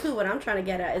from that too, what I'm trying to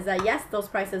get at is that yes, those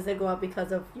prices did go up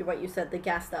because of what you said, the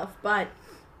gas stuff, but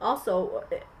also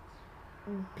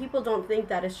people don't think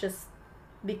that it's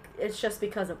just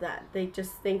because of that. They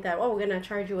just think that, oh, we're gonna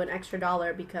charge you an extra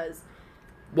 $1 because.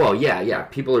 Well, yeah.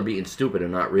 People are being stupid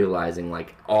and not realizing,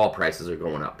 like, all prices are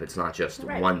going up. It's not just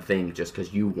Right. one thing just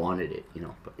because you wanted it, you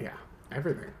know. But Yeah,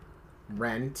 everything.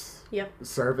 Rent, Yep.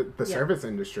 service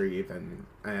industry even,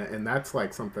 and that's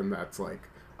like something that's like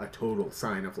a total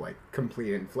sign of like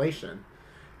complete inflation,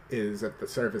 is that the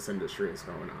service industry is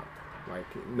going up.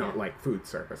 Like, not like food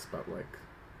service, but like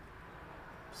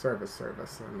service. I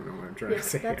don't know what I'm trying to Yes,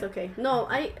 say. that's okay. No,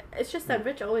 it's just that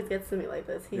Rich always gets to me like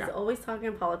this. He's Yeah. always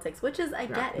talking politics, which is, I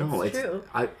get, no, it's true.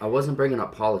 I wasn't bringing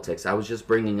up politics. I was just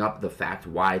bringing up the fact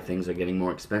why things are getting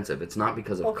more expensive. It's not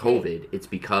because of Okay. COVID. It's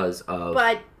because of...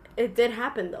 But it did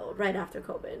happen though, right after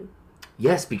COVID.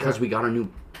 Yes, because we got a new...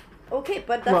 Okay,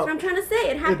 but that's Well, what I'm trying to say.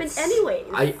 It happened it's- anyways.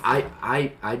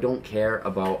 I don't care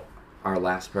about our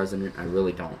last president. I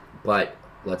really don't. But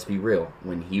let's be real.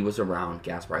 When he was around,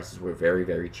 gas prices were very,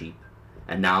 very cheap.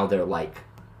 And now they're like,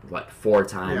 what, 4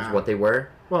 times Yeah. what they were?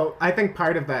 Well, I think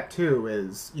part of that too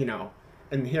is, you know,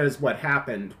 and here's what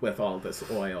happened with all this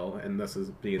oil, and this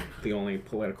is the only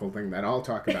political thing that I'll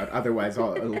talk about. Otherwise,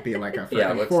 it'll be like a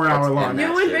Yeah, freaking let's 4-hour end long. that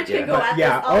You and shit, Rich yeah. can go But at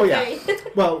yeah, this all oh yeah. day.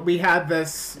 Well, we had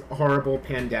this horrible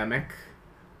pandemic.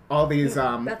 All these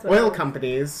That's what it oil was.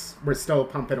 companies were still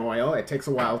pumping oil. It takes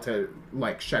a while to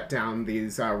like shut down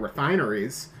these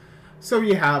refineries. So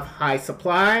you have high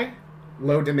supply,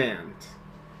 low demand.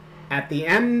 At the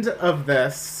end of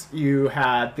this, you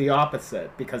had the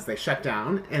opposite because they shut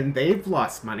down and they've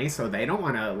lost money, so they don't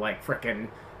want to like frickin'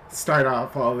 start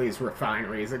off all these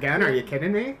refineries again. Are you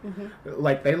kidding me?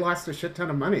 Like, they lost a shit ton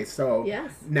of money. So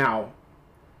Yes. now,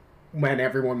 when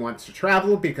everyone wants to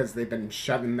travel because they've been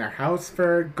shut in their house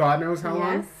for God knows how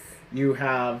long, Yes. you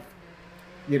have,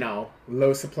 you know,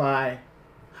 low supply,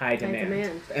 high demand.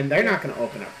 demand. And they're not going to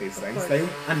open up these things course.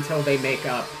 until they make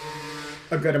up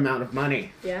a good amount of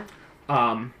money. Yeah.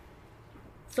 Um,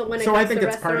 So when it so comes I think to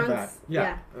it's part of that. restaurants,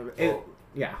 Yeah. Well,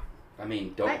 Yeah. I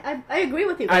mean, don't... I agree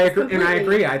with you. I guys, agree, and I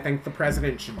completely. agree. I think the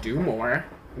president should do more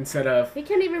instead of. He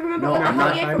can't even remember No, what the I'm hell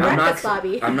not. he ate for I'm breakfast,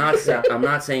 Bobby. I'm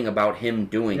not saying about him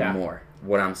doing Yeah. more.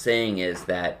 What I'm saying is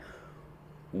that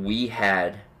we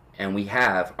had and we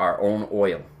have our own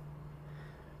oil.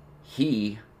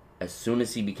 He, as soon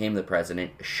as he became the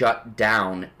president, shut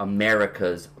down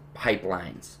America's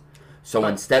pipelines. So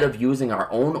instead of using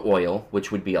our own oil,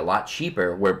 which would be a lot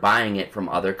cheaper, we're buying it from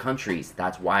other countries.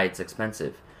 That's why it's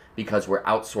expensive, because we're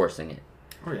outsourcing it.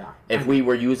 Oh yeah. If we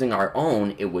were using our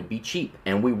own, it would be cheap.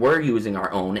 And we were using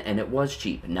our own, and it was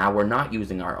cheap. Now we're not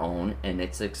using our own, and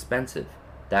it's expensive.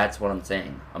 That's what I'm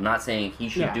saying. I'm not saying he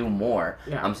should Yeah. do more.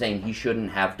 Yeah. I'm saying he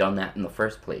shouldn't have done that in the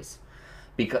first place.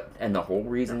 And the whole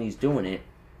reason he's doing it,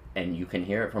 and you can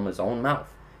hear it from his own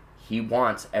mouth, he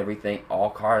wants everything,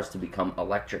 all cars to become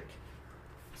electric.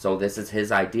 So this is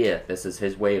his idea. This is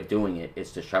his way of doing it,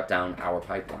 is to shut down our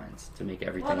pipelines to make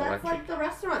everything Well, that's electric. like the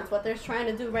restaurants. What they're trying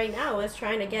to do right now is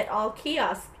trying to get all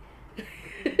kiosks.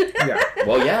 Yeah.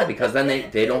 Well, yeah, because then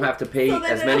they don't have to pay So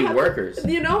then as they many don't have- workers.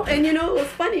 And it was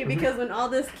funny because when all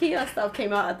this kiosk stuff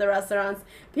came out at the restaurants,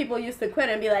 people used to quit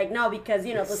and be like, no, because,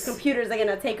 those computers are going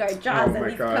to take our jobs Oh and my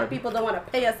these God. people don't want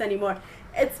to pay us anymore.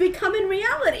 It's becoming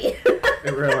reality.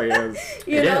 It really is.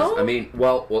 You know? Is. I mean,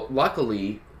 well,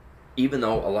 luckily, even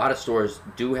though a lot of stores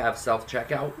do have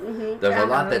self-checkout, there's a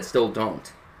lot that still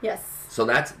don't. Yes. So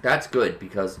that's good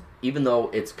because even though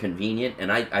it's convenient,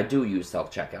 and I do use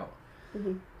self-checkout,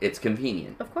 it's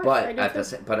convenient. Of course, but I do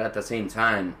too. but at the same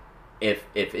time, if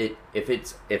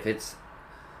it's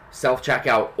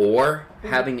self-checkout or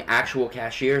having actual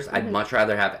cashiers, I'd much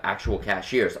rather have actual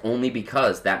cashiers, only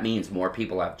because that means more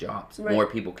people have jobs, Right. more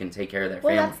people can take care of their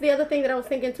Well, family. that's the other thing that I was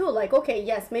thinking too. Like, okay,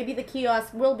 yes, maybe the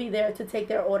kiosk will be there to take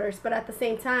their orders, but at the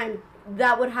same time,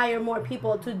 that would hire more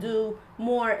people to do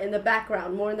more in the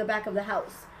background, more in the back of the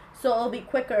house. So it'll be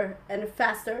quicker and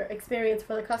faster experience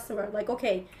for the customer. Like,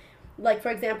 okay, like for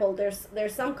example, there's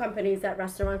some companies at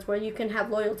restaurants where you can have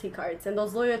loyalty cards, and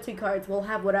those loyalty cards will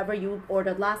have whatever you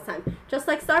ordered last time. Just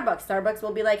like Starbucks. Starbucks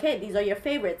will be like, hey, these are your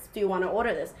favorites. Do you want to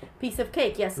order this piece of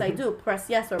cake? Yes, I do. Press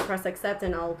yes or press accept,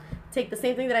 and I'll take the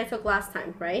same thing that I took last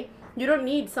time, right? You don't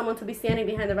need someone to be standing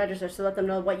behind the register to let them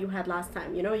know what you had last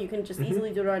time. You can just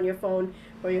easily do it on your phone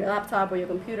or your laptop or your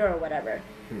computer or whatever.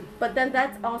 But then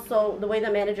that's also the way the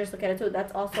managers look at it too.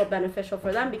 That's also beneficial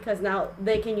for them because now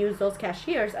they can use those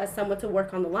cashiers as someone to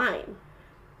work on the line.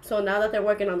 So now that they're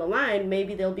working on the line,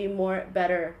 maybe they'll be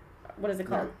better, what is it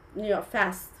called?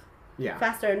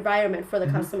 Faster environment for the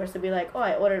customers to be like,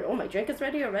 oh, my drink is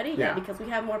ready already? Yeah, because we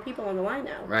have more people on the line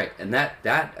now. Right, and that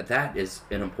is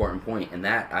an important point, and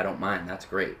that I don't mind. That's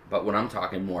great. But what I'm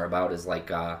talking more about is like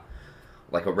a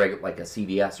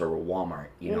CVS or a Walmart.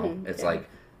 It's like,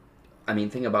 I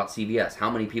mean, think about CVS. How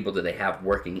many people do they have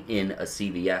working in a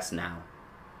CVS now?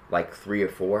 Like 3 or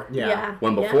 4? Yeah.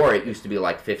 When before it used to be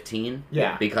like 15.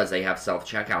 Yeah. Because they have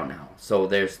self-checkout now. So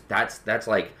that's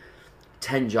like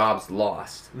 10 jobs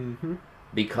lost.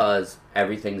 Because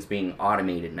everything's being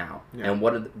automated now. Yeah. And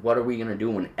what are we going to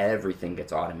do when everything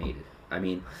gets automated? I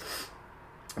mean,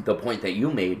 the point that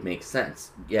you made makes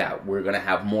sense. Yeah, we're going to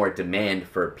have more demand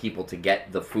for people to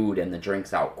get the food and the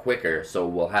drinks out quicker, so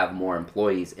we'll have more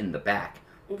employees in the back.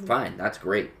 Fine, that's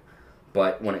great.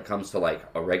 But when it comes to like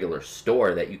a regular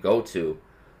store that you go to,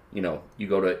 you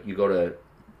go to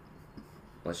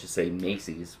let's just say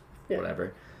Macy's,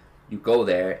 whatever. You go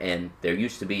there and there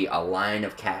used to be a line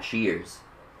of cashiers,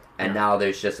 and now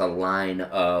there's just a line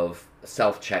of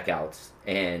self-checkouts,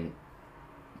 and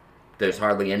there's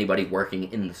hardly anybody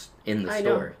working in the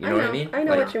store. You know what I mean? I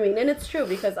know what you mean, and it's true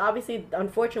because obviously,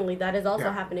 unfortunately, that is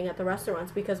also happening at the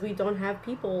restaurants because we don't have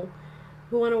people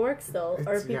who want to work still,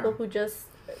 or people who just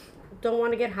don't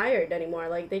want to get hired anymore.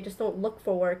 Like they just don't look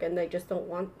for work, and they just don't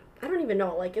want. I don't even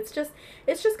know. Like it's just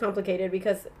complicated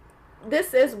because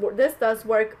this does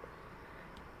work.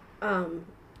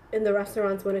 In the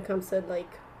restaurants when it comes to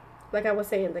like I was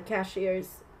saying, the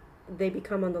cashiers, they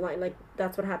become on the line. Like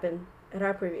that's what happened at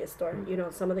our previous store.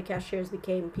 Some of the cashiers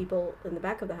became people in the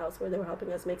back of the house where they were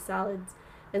helping us make salads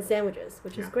and sandwiches,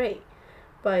 which is great.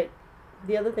 But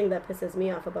the other thing that pisses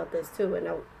me off about this too,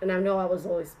 and I know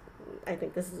I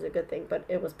think this is a good thing, but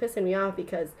it was pissing me off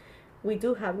because we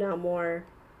do have now more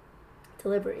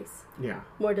deliveries. Yeah.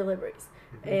 More deliveries.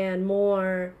 And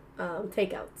more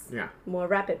takeouts. Yeah. More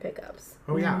rapid pickups.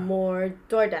 Oh, yeah. More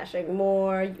door dashing.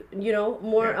 More,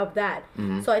 of that.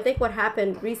 So I think what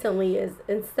happened recently is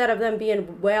instead of them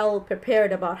being well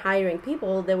prepared about hiring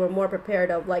people, they were more prepared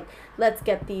of like, let's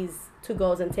get these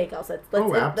to-goes and takeouts.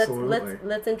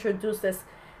 Let's introduce this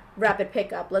rapid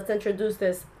pickup. Let's introduce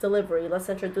this delivery.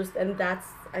 And that's,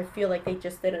 I feel like they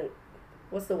just didn't,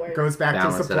 what's the word? Goes back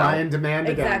to supply and demand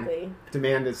again. Exactly.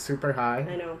 Demand is super high.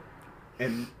 I know.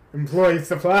 And employee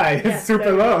supply is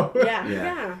super low.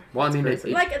 Yeah. Well, I mean,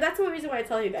 like that's one reason why I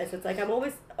tell you guys. It's like I'm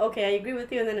always okay. I agree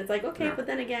with you, and then it's like okay, but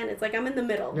then again, it's like I'm in the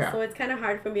middle. Yeah. So it's kind of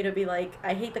hard for me to be like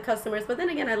I hate the customers, but then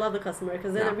again, I love the customer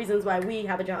because they're the reasons why we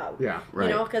have a job. Yeah,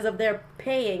 right. Because of they're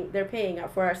paying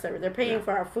for our service. They're paying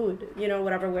for our food.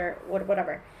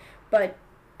 Whatever. But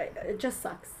it just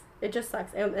sucks. It just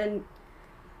sucks, and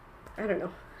I don't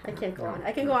know. I can't go on.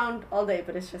 I can go on all day,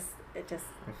 but it just. I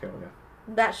feel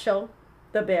That show,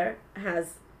 The Bear,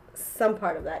 has some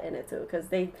part of that in it too, because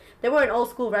they were an old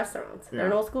school restaurant. They're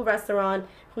an old school restaurant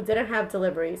who didn't have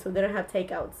deliveries, who didn't have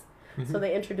takeouts. So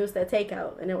they introduced that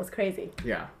takeout, and it was crazy.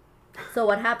 Yeah. So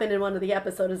what happened in one of the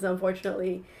episodes is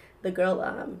unfortunately the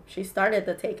girl she started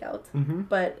the takeout,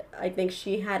 but I think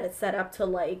she had it set up to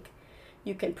like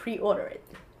you can pre-order it.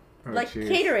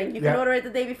 Catering, you can order it the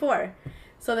day before.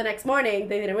 So the next morning,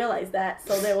 they didn't realize that.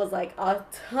 So there was like a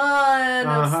ton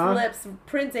of slips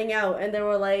printing out, and they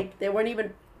were like, they weren't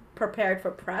even prepared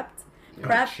for prep,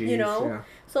 you know. Yeah.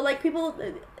 So like people,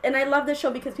 and I love this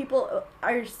show because people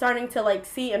are starting to like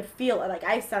see and feel it. Like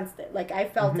I sensed it, like I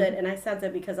felt it, and I sensed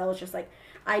it because I was just like,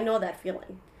 I know that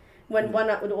feeling when one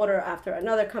order after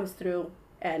another comes through,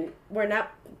 and we're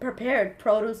not prepared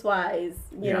produce wise,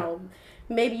 you know.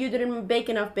 Maybe you didn't bake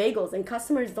enough bagels, and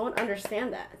customers don't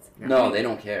understand that. No, they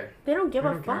don't care. They don't give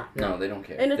a fuck. No, they don't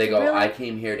care. And they go, really... I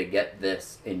came here to get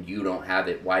this, and you don't have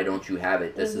it. Why don't you have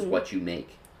it? This is what you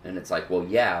make. And it's like, well,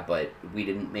 yeah, but we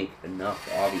didn't make enough,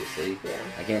 obviously. Yeah.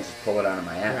 I can't just pull it out of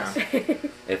my ass. Yeah.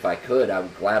 If I could, I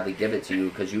would gladly give it to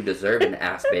you, because you deserve an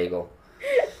ass bagel.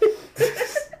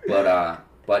 But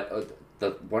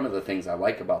one of the things I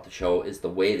like about the show is the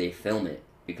way they film it.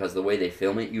 Because the way they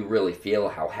film it, you really feel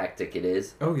how hectic it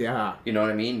is. Oh, yeah. You know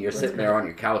what I mean? You're sitting there on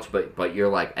your couch, but you're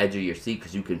like edge of your seat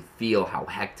because you can feel how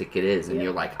hectic it is. And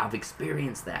you're like, I've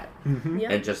experienced that.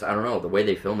 And just, I don't know, the way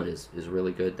they film it is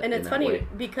really good. And it's funny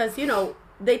because, you know,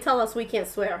 they tell us we can't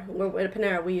swear. We're at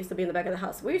Panera. We used to be in the back of the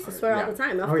house. We used to swear all the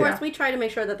time. Of course, we try to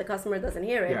make sure that the customer doesn't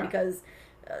hear it because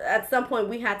at some point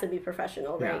we had to be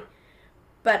professional, right?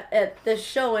 But at the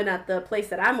show and at the place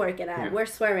that I'm working at, we're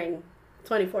swearing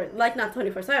 24, like not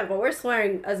 24/7, but we're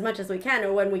swearing as much as we can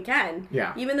or when we can.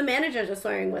 Yeah. Even the managers are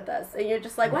swearing with us, and you're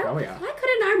just like, why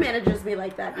couldn't our managers be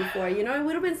like that before? You know, it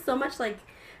would have been so much like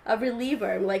a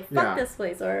reliever, like fuck this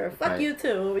place or fuck you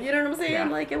too. You know what I'm saying? Yeah.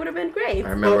 Like it would have been great.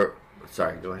 I remember.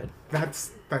 Sorry, go ahead.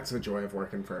 That's the joy of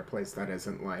working for a place that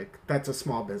isn't like, that's a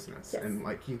small business, and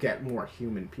like you get more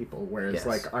human people, whereas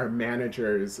like our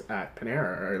managers at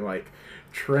Panera are like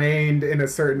trained in a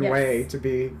certain way to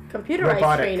be computerized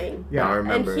robotic. Training. Yeah, I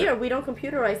remember. And here we don't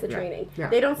computerize the training. Yeah.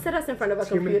 They don't sit us in front of a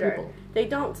computer. They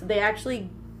don't. They actually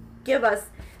give us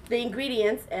the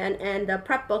ingredients and the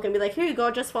prep book and be like, here you go,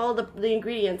 just follow the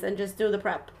ingredients and just do the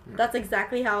prep. That's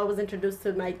exactly how I was introduced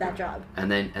to that job.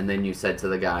 And then you said to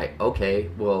the guy, okay,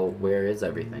 well, where is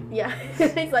everything? Yeah.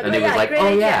 He's like, and he was like, great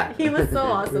oh yeah. He was so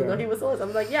awesome though. He was so awesome.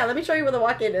 I'm like, yeah, let me show you where the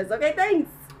walk-in is. Okay, thanks.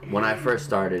 When I first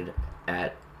started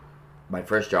at my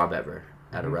first job ever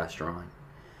at a restaurant,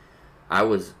 I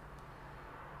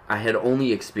had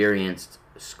only experienced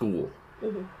school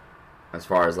as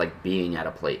far as like being at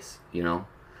a place, you know?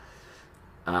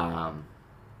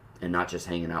 And not just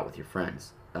hanging out with your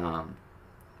friends. And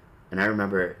I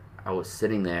remember I was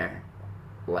sitting there,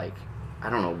 like, I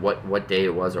don't know what day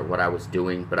it was or what I was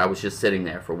doing, but I was just sitting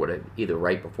there for either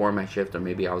right before my shift or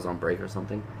maybe I was on break or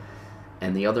something.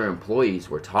 And the other employees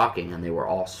were talking and they were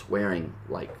all swearing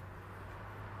like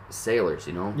sailors,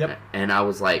 you know? Yep. And I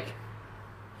was like,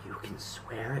 you can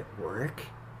swear at work?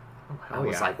 I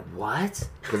was like, what?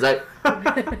 Because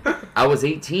I was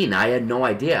 18. I had no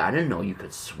idea. I didn't know you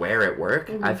could swear at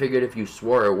work. I figured if you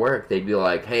swore at work, they'd be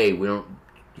like, hey, we don't,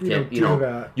 you know,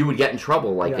 that. You would get in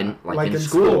trouble like in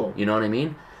school. You know what I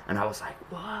mean? And I was like,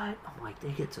 what? I'm like,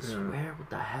 they get to swear? What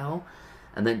the hell?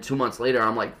 And then 2 months later,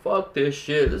 I'm like, fuck this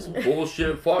shit. This is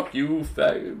bullshit. Fuck you,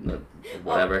 faggot.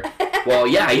 Whatever. Well,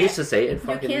 yeah, I used to say it.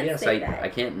 Fucking yes, I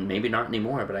can't. Maybe not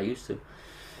anymore, but I used to.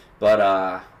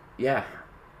 But yeah.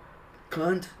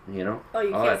 Cunt, you know. Oh,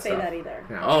 you can't say that either.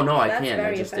 Yeah. Oh no, that's I can't.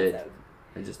 I just offensive.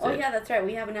 did. I just did. Oh yeah, that's right.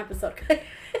 We have an episode.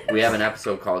 We have an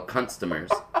episode called Cunstomers.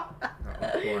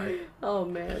 Oh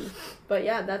man, but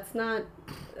yeah, that's not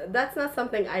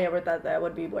something I ever thought that I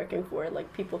would be working for.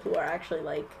 Like people who are actually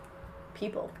like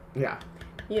people. Yeah.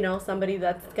 You know, somebody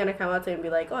that's gonna come out to you and be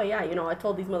like, oh yeah, you know, I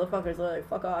told these motherfuckers like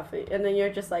fuck off, and then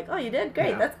you're just like, oh, you did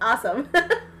great. Yeah. That's awesome.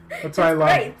 That's what I love.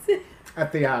 Great.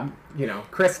 At the, you know,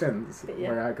 Kristen's,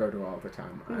 where I go to all the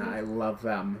time. I love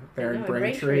them. They're in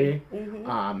Braintree.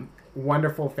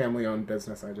 Wonderful family-owned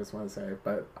business, I just want to say.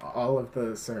 But all of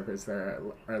the servers there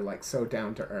are like, so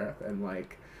down to earth. And,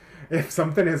 like, if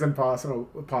something isn't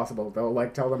possible, they'll,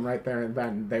 like, tell them right there and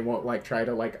then. They won't, like, try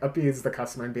to, like, appease the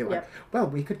customer and be like, well,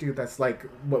 we could do this, like,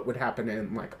 what would happen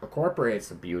in, like, a corporate It's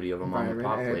the beauty of a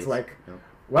mom-and-pop place. And it's like...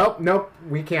 Well, nope,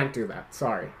 we can't do that.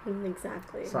 Sorry.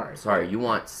 Exactly. Sorry. You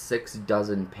want 6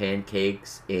 dozen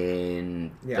pancakes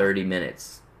in 30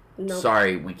 minutes. Nope.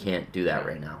 Sorry, we can't do that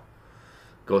right now.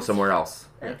 Go somewhere else.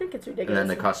 I think it's ridiculous. And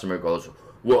then the customer goes,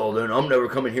 well, then I'm never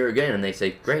coming here again. And they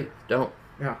say, great, don't.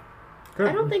 Yeah. Good.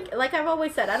 I don't think, like I've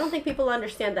always said, I don't think people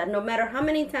understand that no matter how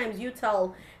many times you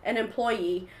tell an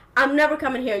employee, I'm never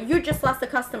coming here. You just lost a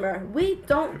customer. We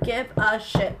don't give a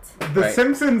shit. The Right.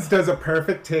 Simpsons does a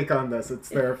perfect take on this. It's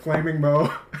their Flaming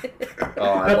Moe Oh,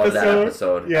 I love that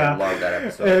episode. Yeah. I love that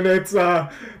episode. And it's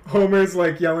Homer's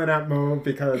like yelling at Moe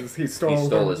because he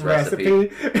stole his the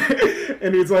recipe.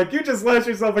 And he's like, you just lost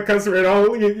yourself a customer. And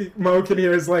all Moe can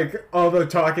hear is like all the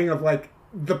talking of like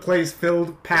the place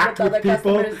packed With with other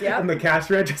people customers, yep. in the cash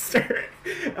register.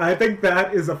 I think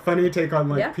that is a funny take on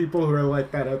like Yeah. people who are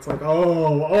like that. It's like,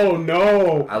 oh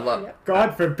no. I love Yep.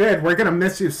 God forbid, we're gonna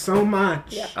miss you so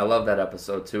much. Yeah. I love that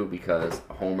episode too because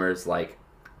Homer's like,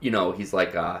 he's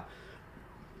like kind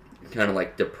of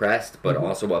like depressed but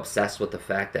also obsessed with the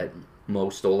fact that Moe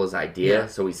stole his idea. Yeah.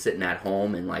 So he's sitting at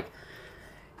home and like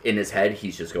in his head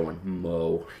he's just going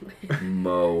Moe,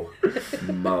 Moe,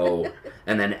 Moe,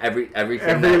 and then everything Every,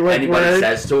 that like, anybody word.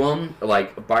 says to him,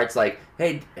 like Bart's like,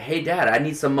 hey Dad, I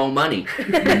need some Moe money.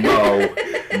 Moe,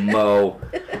 Moe.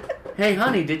 Hey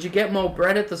honey, did you get Moe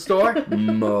bread at the store?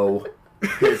 Moe.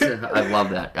 I love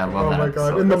that. I love Oh that my episode.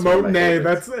 god! And the That's one of my Motenay,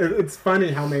 favorites. it's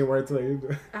funny how many words they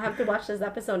use. I have to watch this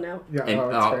episode now. Yeah,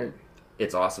 And, it's great.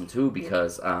 it's awesome too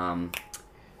because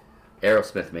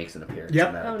Aerosmith makes an appearance Yep.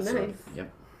 in that Oh, episode. nice.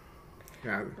 Yep.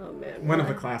 Yeah, Oh man. one of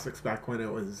the why? classics back when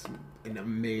it was an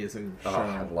amazing show. Oh,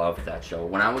 I loved that show.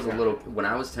 When I was when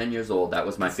I was 10 years old, that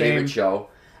was my Same. favorite show.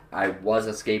 I was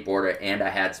a skateboarder and I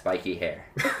had spiky hair.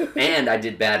 And I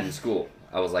did bad in school.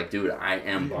 I was like, dude, I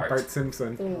am Bart. Bart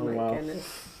Simpson. Oh my wow.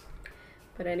 goodness.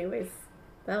 But anyways,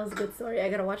 that was a good story. I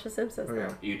gotta watch The Simpsons Oh, now.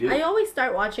 yeah. You do? I always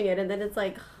start watching it and then it's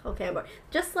like, okay, I'm bored.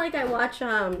 Just like I watch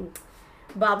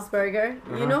Bob's Burger.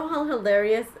 You Uh-huh. know how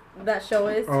hilarious that show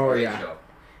is? Oh Great yeah. show.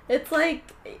 It's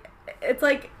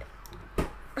like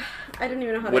I don't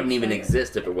even know how to Wouldn't even explain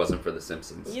exist if it wasn't for The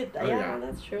Simpsons. it. Oh, Yeah, yeah.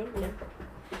 that's true. Yeah.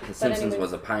 The Simpsons anyways.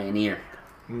 was a pioneer.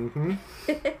 Mm-hmm.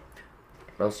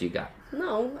 What else you got?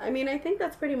 No, I mean I think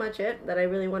that's pretty much it that I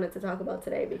really wanted to talk about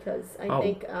today because I Oh.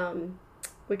 think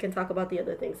we can talk about the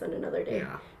other things on another day.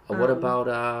 Yeah. What Um,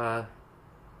 about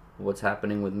what's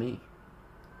happening with me?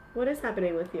 What is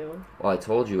happening with you? Well, I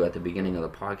told you at the beginning of the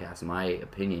podcast, my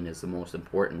opinion is the most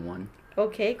important one.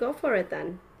 Okay, go for it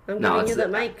then. I'm No, giving you the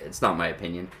mic. it's not my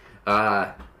opinion.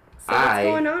 So what's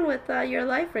going on with your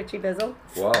life, Richie Bizzle?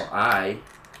 Well, I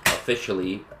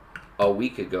officially a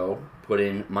week ago put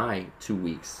in my 2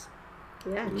 weeks.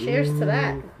 Yeah, cheers to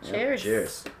that. Yep, Cheers.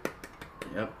 cheers.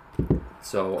 Yep.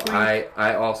 So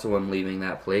I also am leaving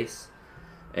that place,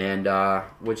 and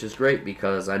which is great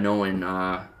because I know in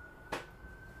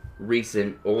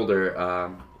recent older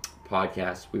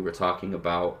podcasts we were talking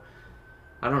about.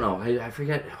 I don't know. I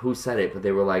forget who said it, but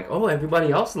they were like, "Oh,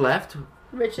 everybody else left."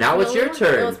 Richard Now it's your Miller?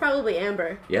 turn. It was probably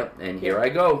Amber. Yep, and here I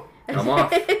go. I'm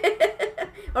off.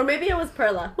 Or maybe it was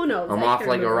Perla. Who knows? I'm I off can't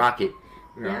like a remember. rocket.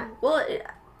 Yeah. Well,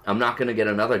 I'm not gonna get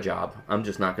another job. I'm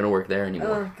just not gonna work there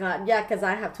anymore. oh god, yeah, because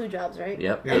I have 2 jobs, right?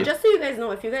 Yep. Yeah. And just so you guys know,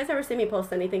 if you guys ever see me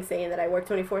post anything saying that I work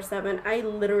 24/7, I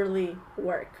literally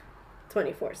work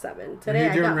 24/7. Today What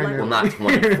are I you got doing right lucky. Well, not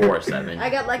 24/7. I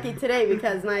got lucky today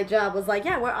because my job was like,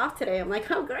 yeah, we're off today. I'm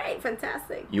like, oh great,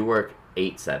 fantastic. You work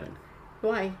 8/7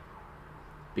 Why?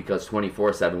 because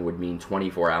 24/7 would mean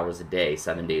 24 hours a day,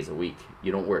 7 days a week.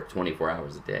 You don't work 24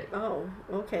 hours a day. Oh,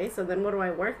 okay. So then what do I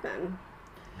work then?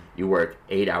 You work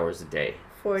 8 hours a day,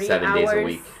 40 7 hours. days a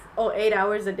week. Oh, 8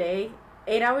 hours a day.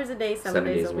 8 hours a day, 7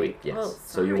 days a week. Yes. Oh,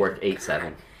 So you sorry. work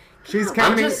 8/7. She's Wow.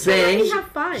 counting. just saying. Let me have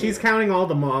fun. She's counting all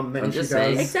the mom that I'm she just does.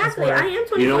 saying. Exactly. as well. I am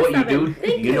 24/7. You know what you do?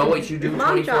 Thank You know what you do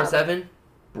Mom job. 24/7?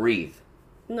 Breathe.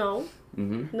 No,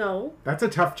 Mm-hmm. no. That's a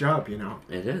tough job, you know.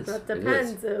 It is. That It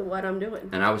is. depends what I'm doing.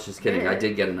 And I was just kidding. I Yeah.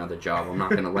 did get another job. I'm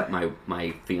not going to let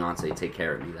my fiance take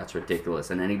care of me. That's ridiculous.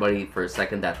 And anybody for a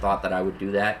second that thought that I would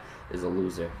do that is a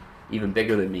loser. Even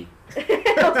bigger than me.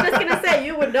 I was just gonna say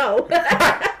you would know.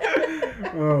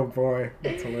 Oh boy,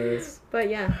 that's hilarious. But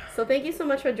yeah, so thank you so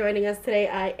much for joining us today.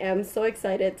 I am so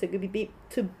excited to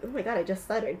oh my god, I just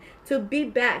stuttered to be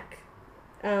back,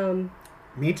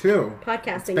 Me too.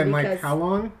 podcasting It's been because like how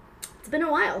long? it's been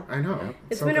a while. I know. Yep.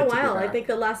 It's So been good a to be while. I back. think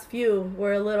the last few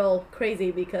were a little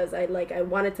crazy because I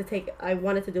wanted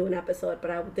to do an episode,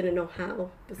 but I didn't know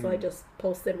how, so I just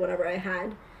posted whatever I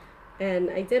had, and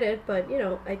I did it. But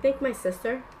I think my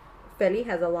sister, Feli,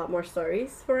 has a lot more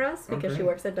stories for us because she Okay.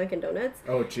 works at Dunkin' Donuts.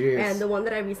 Oh jeez. And the one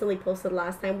that I recently posted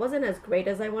last time wasn't as great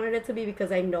as I wanted it to be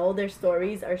because I know their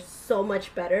stories are so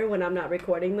much better when I'm not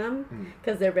recording them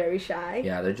because they're very shy.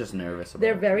 Yeah, they're just nervous about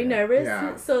They're it. very nervous.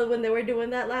 Yeah. So when they were doing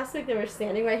that last week, they were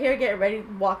standing right here, getting ready to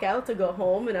walk out to go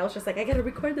home, and I was just like, I gotta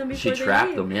record them before She they trapped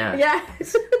leave. them, yeah. Yeah,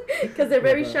 because they're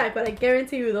very Okay. shy. But I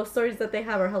guarantee you, those stories that they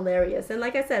have are hilarious. And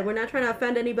like I said, we're not trying to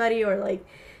offend anybody or like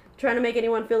trying to make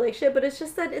anyone feel like shit, but it's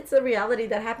just that it's a reality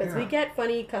that happens. Yeah. We get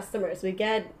funny customers. We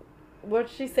get, what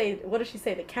does she say?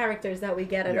 The characters that we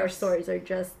get in our Yes. stories are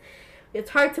just,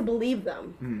 it's hard to believe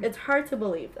them. It's hard to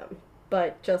believe them.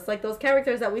 But just like those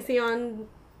characters that we see on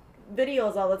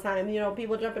videos all the time, you know,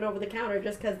 people jumping over the counter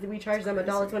just because we charge them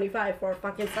 $1.25 for a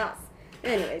fucking sauce.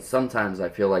 Anyways. Sometimes I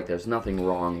feel like there's nothing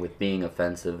wrong with being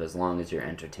offensive as long as you're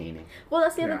entertaining. Well,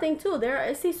 that's the other Yeah. thing too.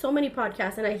 I see so many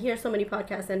podcasts and I hear so many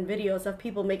podcasts and videos of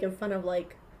people making fun of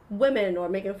like women or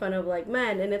making fun of like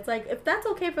men, and it's like, if that's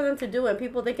okay for them to do and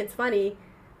people think it's funny,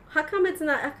 how come it's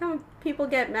not? How come people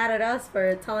get mad at us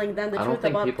for telling them the I don't truth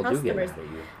think about people do get customers? mad at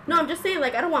you. No, I'm just saying,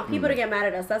 like, I don't want people to get mad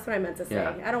at us. That's what I meant to say.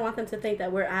 Yeah. I don't want them to think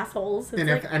that we're assholes. It's And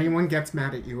like, if anyone gets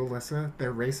mad at you, Alyssa,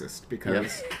 they're racist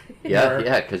because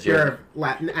Yeah, because you're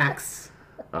Latinx.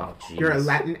 Oh, jeez. You're a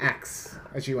Latinx,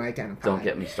 as you identify. Don't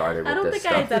get me started with I don't this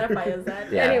think I stuff. identify as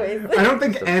that. Yeah. Anyways. I don't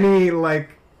think any like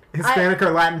Hispanic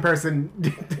or Latin person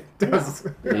does.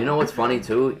 You know what's funny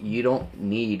too? You don't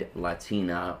need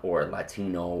Latina or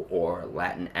Latino or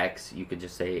Latinx. You could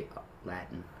just say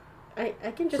Latin. I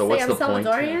can just So say what's I'm the point?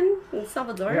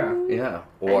 Salvadorian. Yeah.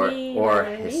 Or I mean, or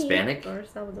me, Hispanic. Or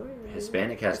Salvadorian.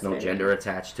 Hispanic has no Hispanic. gender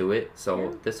attached to it. So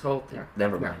Yeah. this whole thing. Yeah.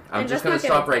 Never Yeah. mind. I'm And just let's gonna not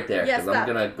get stop right there Yeah, because I'm stop.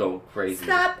 gonna go crazy.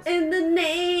 Stop in the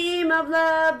name of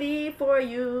love before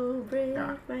you break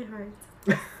Yeah. my heart.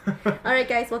 All right,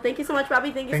 guys. Well, thank you so much, Bobby.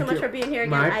 Thank you so much for being here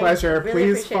again. My I pleasure. really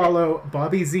Please appreciate it. follow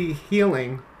Bobby Z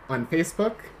Healing on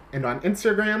Facebook and on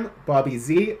Instagram,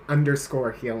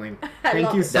 BobbyZ_healing. I Thank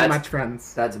love you it. so That's- much,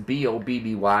 friends. That's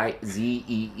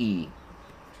BOBBYZEE.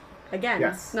 Again.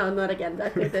 Yes. No, not again. I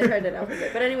think they heard it alphabet.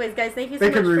 But anyways, guys, thank you so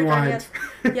They much can for joining rewind. us.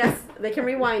 Yes, they can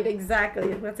rewind.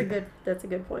 Exactly. That's a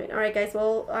good point. All right, guys.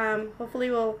 Well, hopefully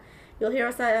you'll hear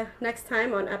us next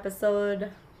time on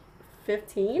episode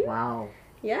 15. Wow.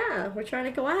 Yeah, we're trying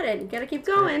to go at it. Gotta keep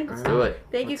going. Let's do it.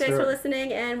 Thank you Let's guys do for it.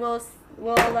 listening, and we'll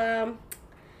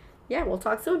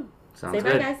talk soon. Sounds Say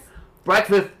good. bye, guys.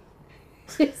 Breakfast.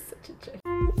 You're such a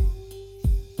jerk.